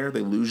been there.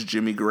 They lose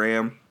Jimmy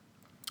Graham,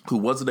 who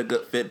wasn't a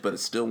good fit, but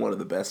is still one of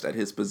the best at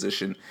his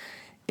position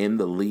in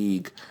the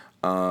league.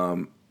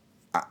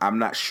 I'm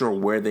not sure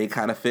where they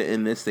kind of fit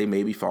in this. They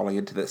may be falling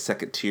into that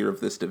second tier of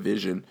this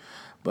division.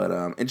 But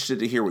interested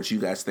to hear what you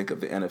guys think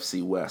of the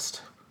NFC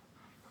West.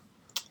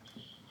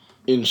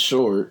 In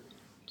short,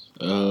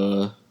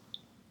 the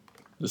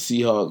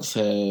Seahawks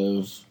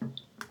have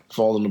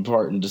fallen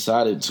apart and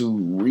decided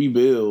to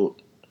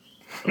rebuild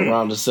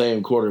around the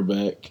same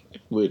quarterback,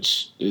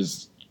 which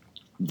is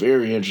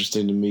very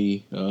interesting to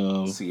me.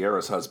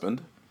 Sierra's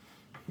husband.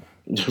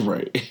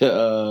 Right.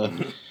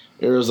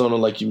 Arizona,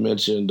 like you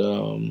mentioned,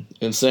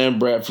 and Sam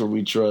Bradford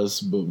we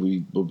trust, but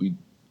we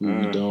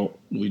don't.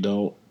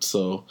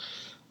 So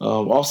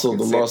also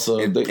the loss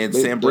of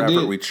Sam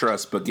Bradford we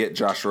trust, but get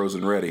Josh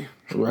Rosen ready.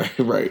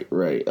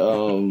 Right.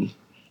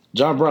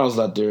 John Brown's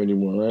not there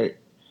anymore, right?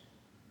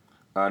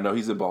 No,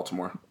 he's in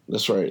Baltimore.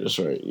 That's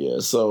right. Yeah.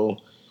 So,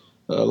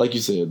 like you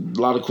said, a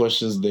lot of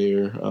questions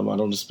there. I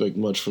don't expect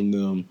much from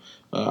them.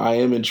 I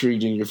am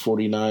intrigued in your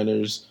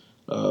 49ers,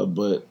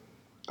 but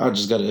I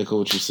just got to echo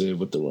what you said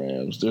with the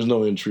Rams. There's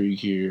no intrigue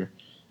here.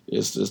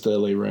 It's the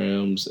LA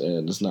Rams,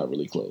 and it's not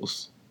really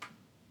close.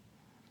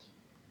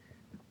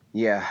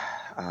 Yeah,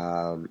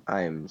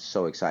 I am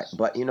so excited.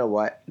 But you know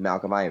what,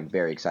 Malcolm? I am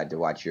very excited to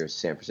watch your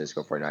San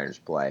Francisco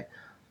 49ers play.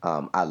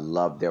 I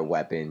love their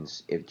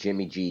weapons. If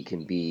Jimmy G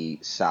can be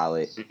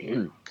solid,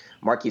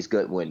 Marquise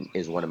Goodwin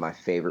is one of my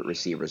favorite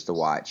receivers to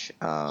watch.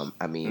 And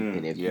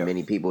if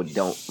many people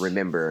don't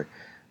remember,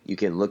 you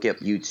can look up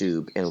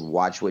YouTube and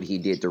watch what he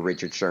did to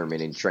Richard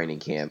Sherman in training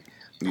camp.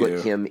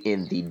 Put him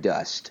in the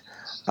dust.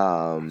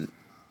 And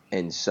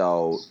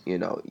so,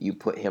 you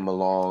put him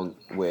along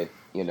with,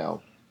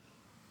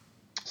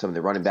 some of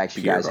the running backs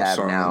you guys have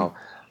now.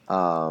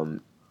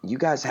 You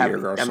guys have,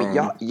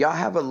 y'all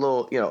have a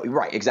little,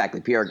 right,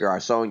 exactly, Pierre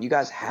Garçon. You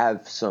guys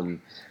have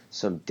some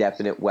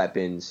definite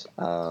weapons.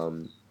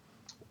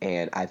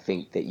 And I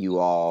think that you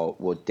all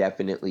will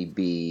definitely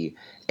be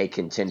a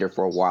contender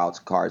for a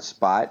wild card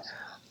spot.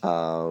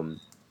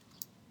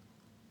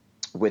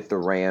 With the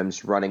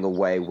Rams running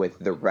away with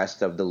the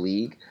rest of the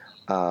league.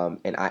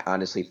 And I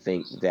honestly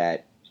think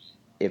that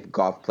if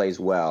Goff plays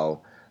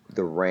well,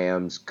 the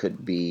Rams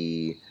could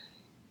be,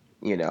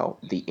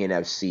 the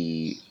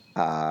NFC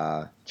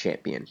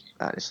champion,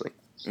 honestly.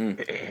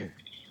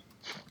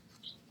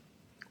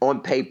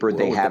 On paper,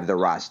 they have the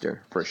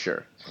roster, for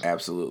sure.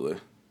 Absolutely.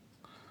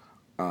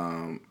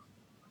 All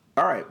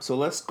right, so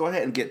let's go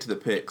ahead and get to the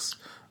picks.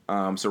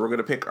 So we're going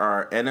to pick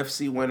our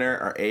NFC winner,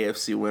 our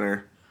AFC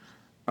winner,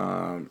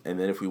 and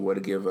then if we want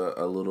to give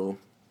a little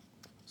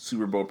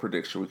Super Bowl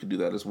prediction, we could do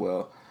that as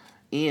well.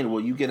 Ian,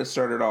 will you get us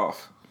started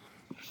off?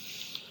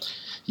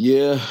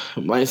 Yeah,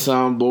 it might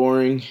sound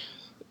boring.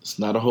 It's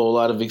not a whole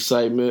lot of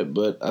excitement,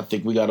 but I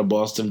think we got a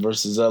Boston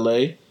versus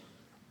LA.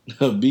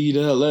 Beat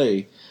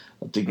LA.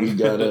 I think we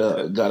got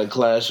a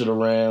clash of the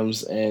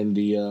Rams and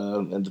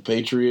the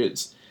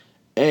Patriots.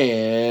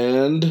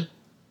 And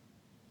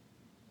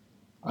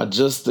I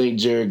just think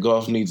Jared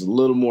Goff needs a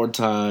little more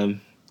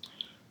time.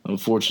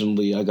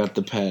 Unfortunately, I got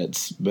the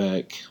Pats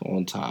back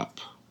on top,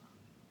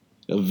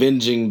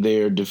 avenging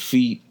their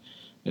defeat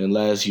in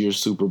last year's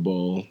Super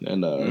Bowl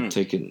and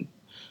taking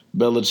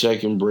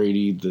Belichick and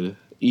Brady, the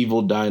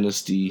evil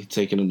dynasty,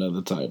 taking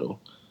another title.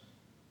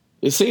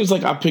 It seems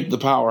like I picked the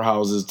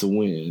powerhouses to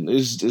win.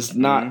 It's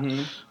not.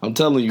 Mm-hmm. I'm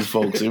telling you,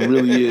 folks, it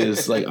really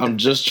is. Like, I'm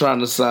just trying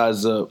to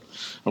size up.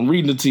 I'm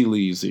reading the tea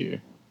leaves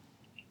here.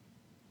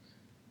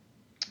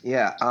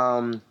 Yeah.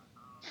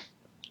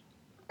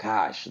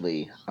 Gosh,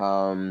 Lee.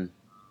 I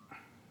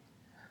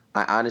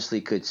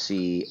honestly could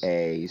see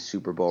a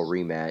Super Bowl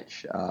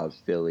rematch of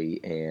Philly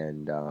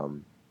and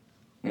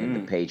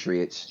the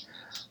Patriots.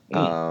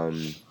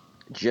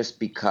 Just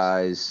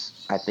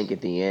because I think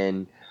at the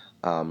end,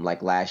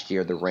 like last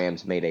year, the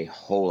Rams made a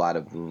whole lot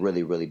of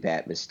really, really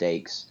bad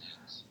mistakes.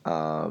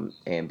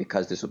 And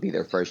because this will be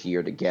their first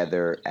year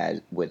together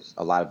with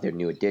a lot of their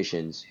new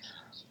additions,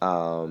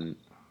 it'll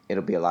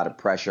be a lot of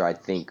pressure. I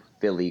think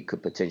Philly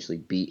could potentially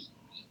beat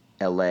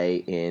LA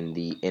in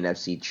the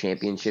NFC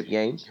Championship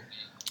game.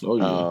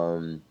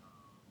 Oh,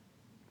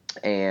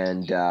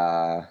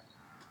 yeah.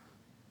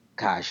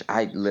 Gosh,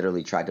 I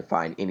literally tried to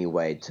find any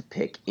way to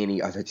pick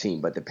any other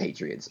team but the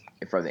Patriots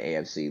from the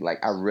AFC.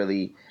 Like, I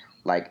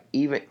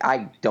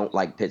don't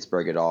like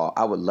Pittsburgh at all.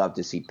 I would love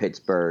to see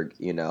Pittsburgh,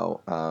 in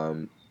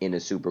a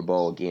Super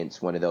Bowl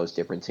against one of those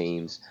different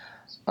teams.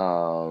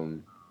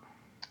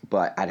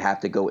 But I'd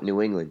have to go with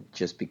New England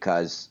just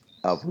because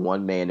of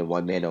one man and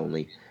one man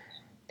only,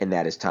 and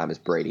that is Thomas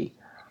Brady.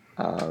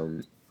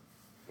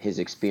 His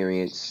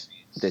experience,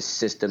 the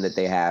system that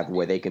they have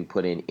where they can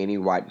put in any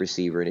wide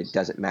receiver and it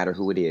doesn't matter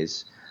who it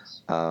is.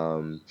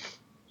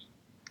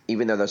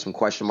 even though there's some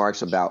question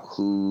marks about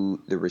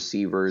who the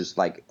receivers,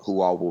 like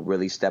who all will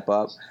really step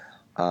up,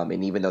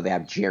 and even though they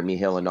have Jeremy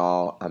Hill and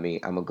all, I mean,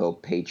 I'm gonna go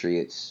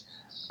Patriots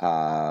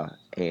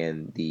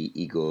and the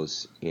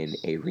Eagles in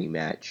a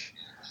rematch,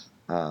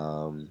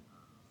 and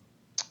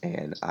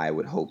I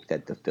would hope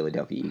that the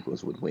Philadelphia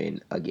Eagles would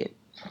win again.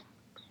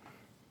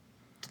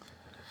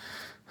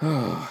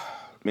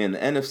 Man, the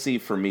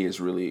NFC for me is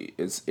really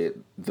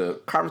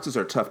the conferences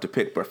are tough to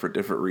pick, but for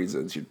different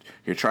reasons.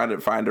 You're trying to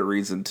find a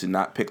reason to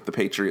not pick the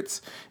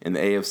Patriots in the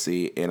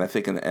AFC, and I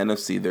think in the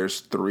NFC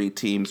there's 3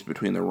 teams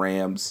between the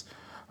Rams,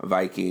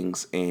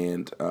 Vikings,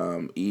 and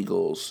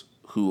Eagles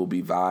who will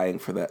be vying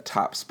for that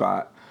top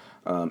spot.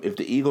 If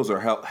the Eagles are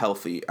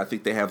healthy, I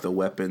think they have the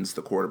weapons,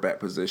 the quarterback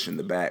position,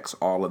 the backs,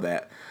 all of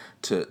that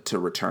to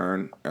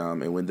return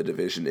and win the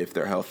division if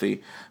they're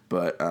healthy.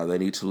 But they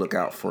need to look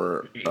out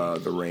for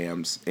the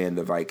Rams and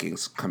the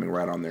Vikings coming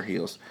right on their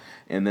heels.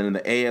 And then in the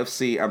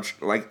AFC,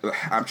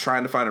 I'm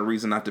trying to find a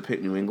reason not to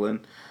pick New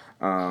England.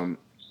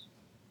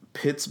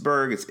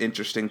 Pittsburgh is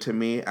interesting to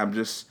me.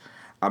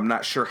 I'm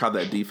not sure how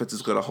that defense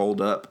is going to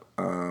hold up,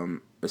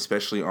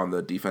 especially on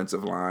the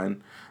defensive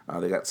line.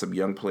 They got some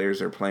young players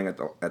that are playing at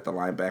the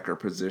linebacker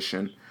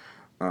position.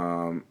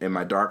 And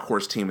my dark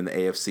horse team in the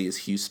AFC is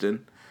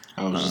Houston.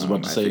 I was just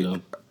about to say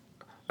them.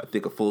 I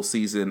think a full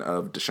season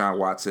of Deshaun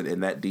Watson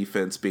and that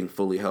defense being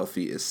fully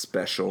healthy is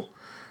special.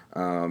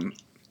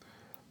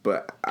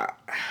 But,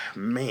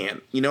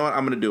 man, you know what?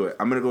 I'm going to do it.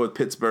 I'm going to go with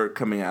Pittsburgh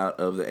coming out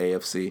of the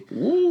AFC.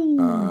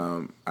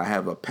 I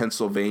have a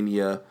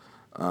Pennsylvania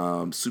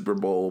Super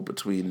Bowl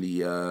between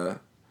the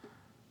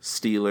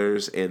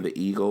Steelers and the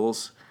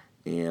Eagles.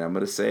 And I'm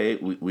going to say,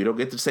 we don't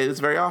get to say this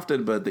very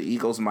often, but the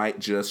Eagles might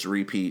just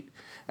repeat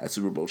as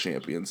Super Bowl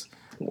champions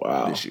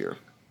this year.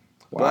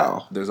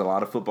 Wow. But there's a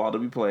lot of football to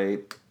be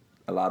played,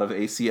 a lot of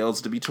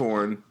ACLs to be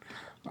torn,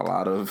 a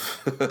lot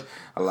of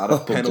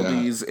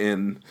penalties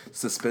and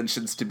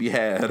suspensions to be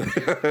had.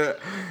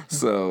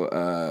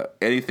 So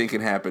anything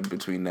can happen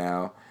between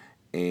now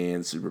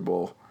and Super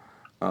Bowl.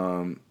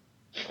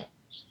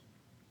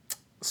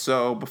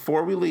 So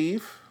before we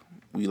leave,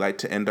 we like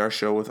to end our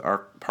show with our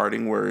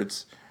parting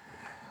words.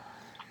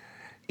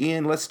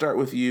 Ian, let's start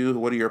with you.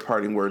 What are your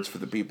parting words for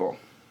the people?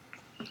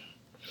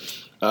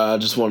 I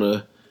just want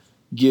to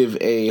give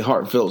a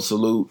heartfelt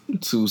salute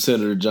to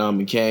Senator John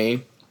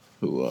McCain,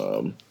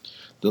 who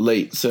the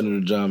late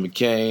Senator John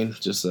McCain,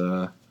 just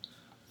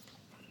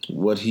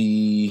what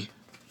he,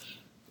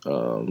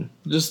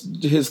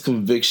 just his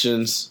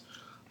convictions,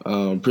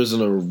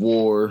 prisoner of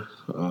war,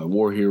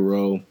 war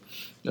hero,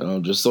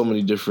 just so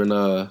many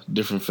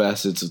different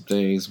facets of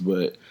things.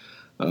 But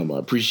I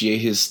appreciate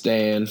his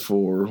stand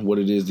for what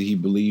it is that he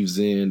believes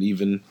in,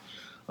 even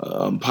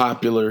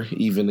popular,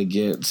 even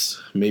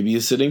against maybe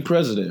a sitting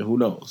president. Who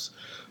knows?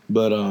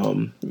 But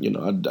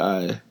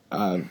I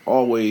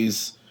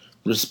always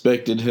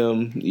respected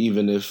him,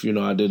 even if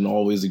I didn't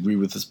always agree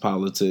with his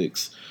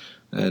politics.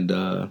 And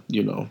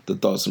the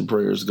thoughts and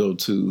prayers go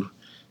to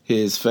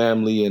his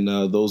family and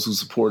those who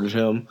supported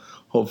him.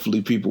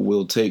 Hopefully, people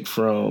will take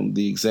from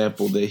the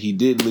example that he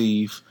did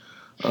leave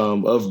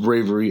of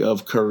bravery,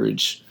 of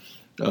courage,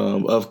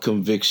 of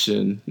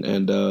conviction,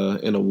 and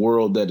in a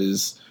world that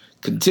is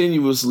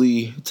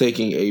continuously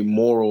taking a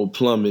moral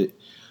plummet,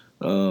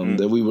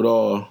 that we would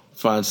all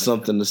find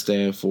something to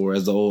stand for.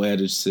 As the old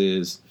adage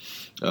says,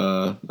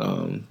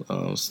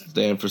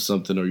 stand for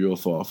something or you'll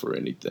fall for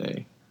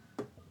anything.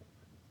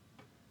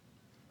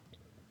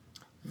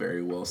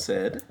 Very well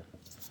said.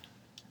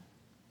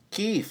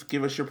 Keith,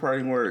 give us your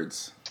parting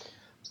words.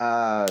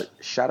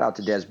 Shout out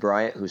to Des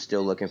Bryant, who's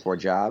still looking for a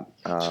job.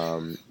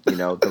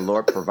 The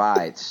Lord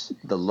provides.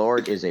 The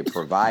Lord is a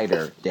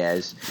provider,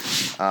 Des.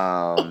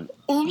 I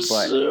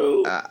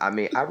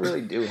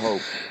really do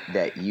hope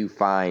that you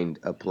find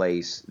a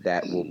place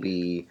that will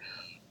be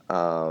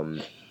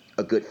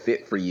a good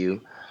fit for you,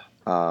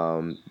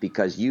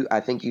 because I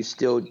think you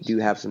still do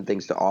have some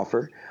things to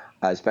offer,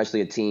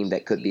 especially a team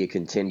that could be a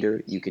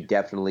contender. You could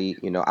definitely,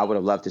 I would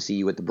have loved to see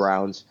you with the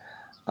Browns.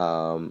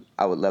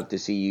 I would love to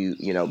see you,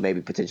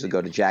 maybe potentially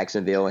go to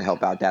Jacksonville and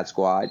help out that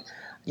squad.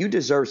 You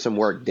deserve some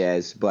work,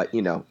 Des, but,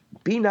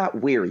 be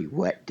not weary,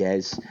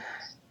 Des.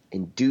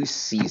 In due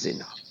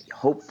season,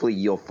 hopefully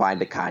you'll find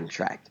a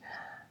contract.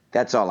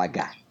 That's all I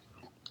got.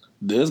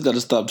 Des got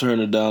to stop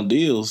turning down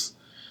deals.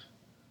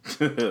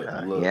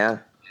 Yeah.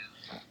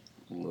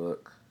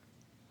 Look.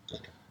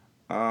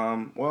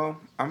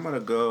 Well, I'm going to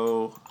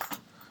go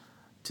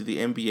to the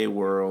NBA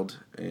world,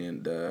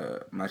 and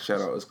my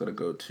shout-out is going to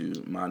go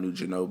to Manu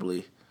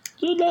Ginobili.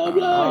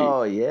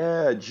 Oh,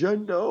 yeah,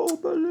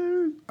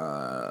 Ginobili.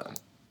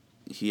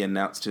 He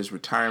announced his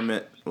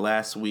retirement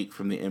last week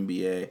from the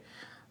NBA.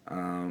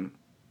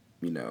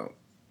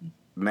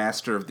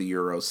 Master of the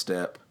Euro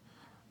step,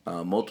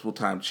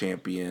 multiple-time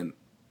champion,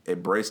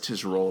 embraced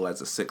his role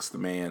as a sixth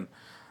man.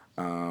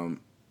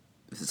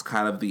 This is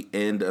kind of the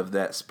end of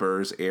that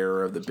Spurs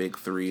era of the big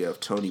three of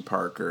Tony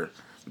Parker,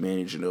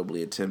 Manu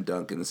Ginobili, and Tim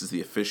Duncan. This is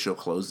the official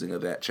closing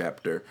of that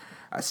chapter.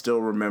 I still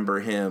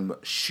remember him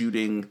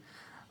shooting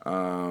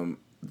the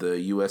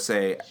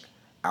USA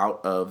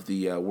out of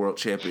the World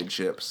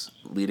Championships,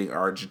 leading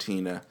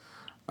Argentina.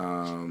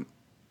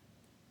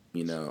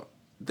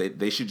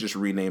 They should just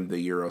rename the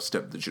Euro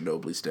step the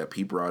Ginobili step.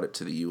 He brought it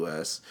to the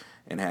U.S.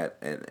 and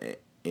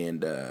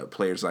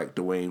players like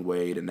Dwayne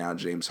Wade and now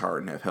James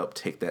Harden have helped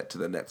take that to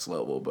the next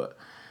level. But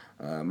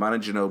Manu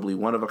Ginobili,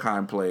 one of a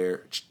kind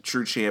player,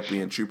 true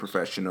champion, true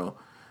professional.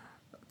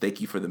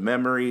 Thank you for the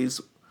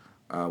memories.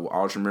 We'll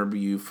always remember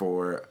you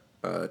for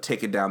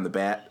taking down the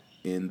bat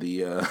in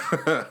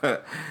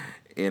the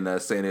in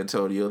San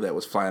Antonio that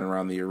was flying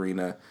around the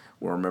arena.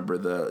 We'll remember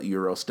the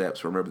Euro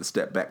steps. We'll remember the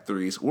step back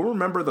threes. We'll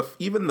remember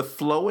even the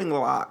flowing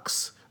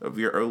locks of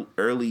your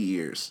early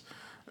years.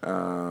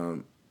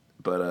 But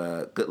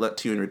good luck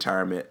to you in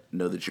retirement.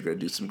 Know that you're going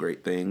to do some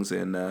great things,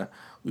 and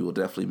we will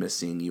definitely miss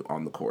seeing you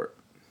on the court.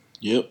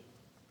 Yep.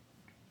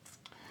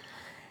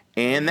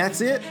 And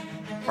that's it.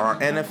 Our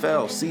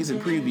NFL season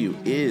preview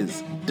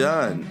is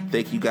done.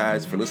 Thank you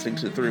guys for listening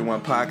to the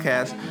 3-1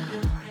 podcast.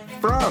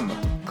 From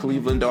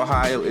Cleveland,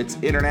 Ohio, it's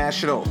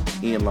International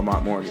Ian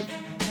Lamont Morgan.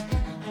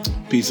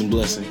 Peace and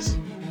blessings.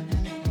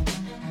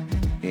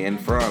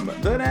 And from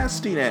the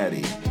Nasty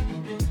Natty,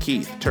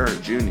 Keith Turner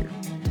Jr.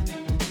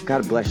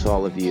 God bless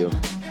all of you.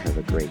 Have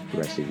a great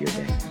rest of your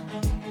day.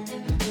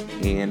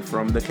 And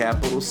from the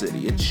capital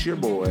city, it's your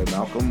boy,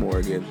 Malcolm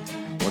Morgan.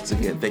 Once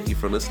again, thank you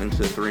for listening to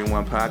the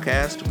 3-1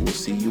 podcast. We'll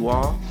see you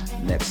all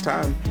next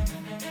time.